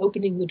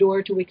opening the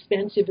door to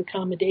expensive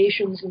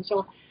accommodations and so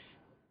on,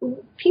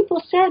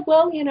 people said,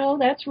 well,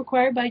 that's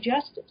required by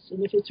justice.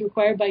 And if it's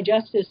required by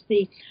justice,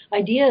 the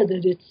idea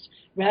that it's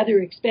rather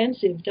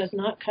expensive does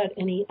not cut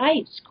any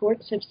ice.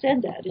 Courts have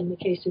said that in the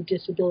case of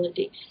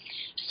disability.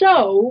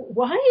 So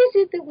why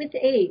is it that with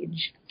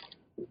age,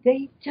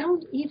 they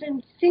don't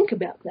even think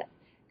about that?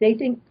 They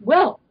think,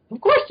 well,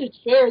 of course it's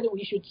fair that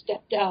we should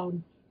step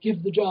down,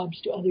 give the jobs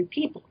to other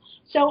people.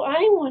 So I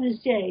want to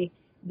say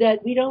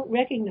that we don't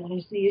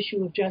recognize the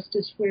issue of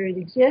justice where it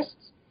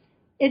exists.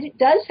 It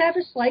does have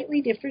a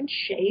slightly different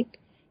shape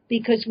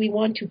because we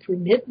want to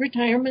permit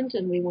retirement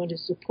and we want to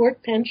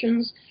support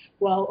pensions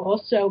while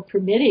also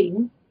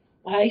permitting,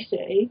 I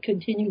say,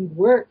 continued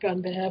work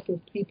on behalf of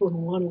people who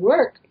want to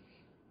work.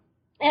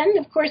 And,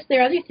 of course,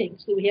 there are other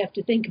things that we have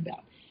to think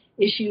about.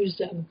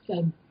 Issues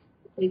of,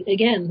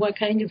 again, what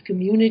kind of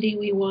community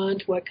we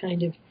want, what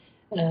kind of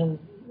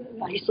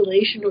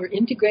isolation or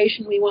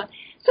integration we want.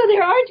 So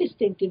there are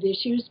distinctive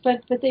issues,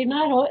 but they're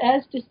not all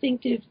as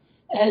distinctive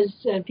as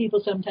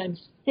people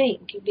sometimes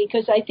think,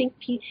 because I think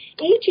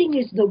aging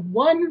is the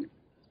one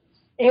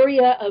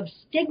area of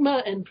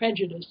stigma and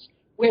prejudice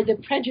where the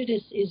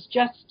prejudice is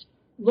just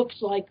looks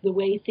like the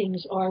way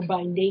things are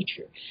by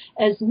nature.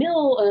 As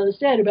Mill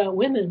said about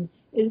women,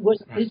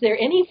 is there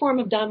any form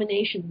of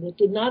domination that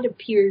did not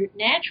appear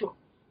natural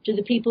to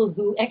the people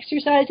who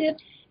exercise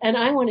it? And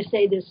I want to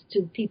say this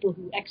to people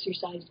who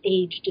exercise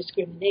age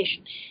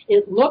discrimination.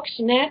 It looks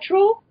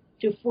natural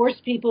to force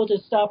people to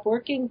stop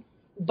working,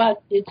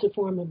 but it's a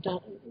form of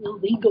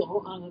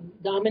illegal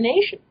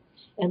domination.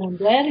 And I'm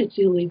glad it's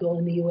illegal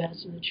in the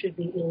U.S., and it should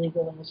be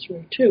illegal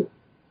elsewhere, too.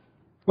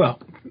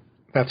 Well,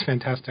 that's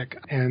fantastic.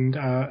 And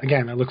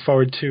again, I look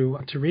forward to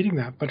reading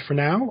that. But for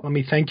now, let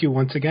me thank you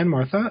once again,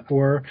 Martha,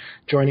 for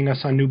joining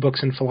us on New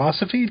Books in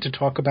Philosophy to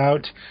talk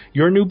about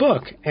your new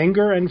book,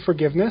 Anger and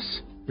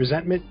Forgiveness,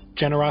 Resentment,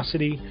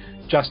 Generosity,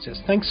 Justice.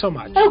 Thanks so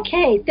much.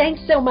 Okay,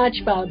 thanks so much,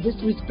 Bob. This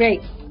was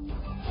great.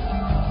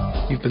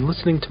 You've been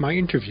listening to my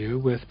interview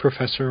with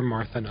Professor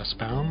Martha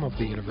Nussbaum of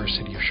the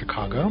University of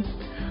Chicago.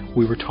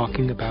 We were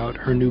talking about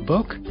her new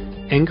book,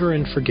 Anger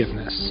and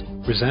Forgiveness,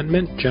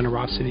 Resentment,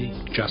 Generosity,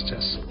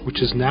 Justice,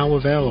 which is now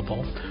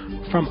available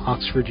from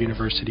Oxford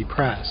University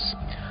Press.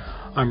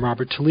 I'm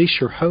Robert Talisse,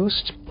 your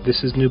host.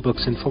 This is New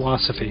Books in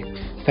Philosophy.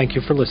 Thank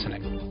you for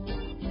listening.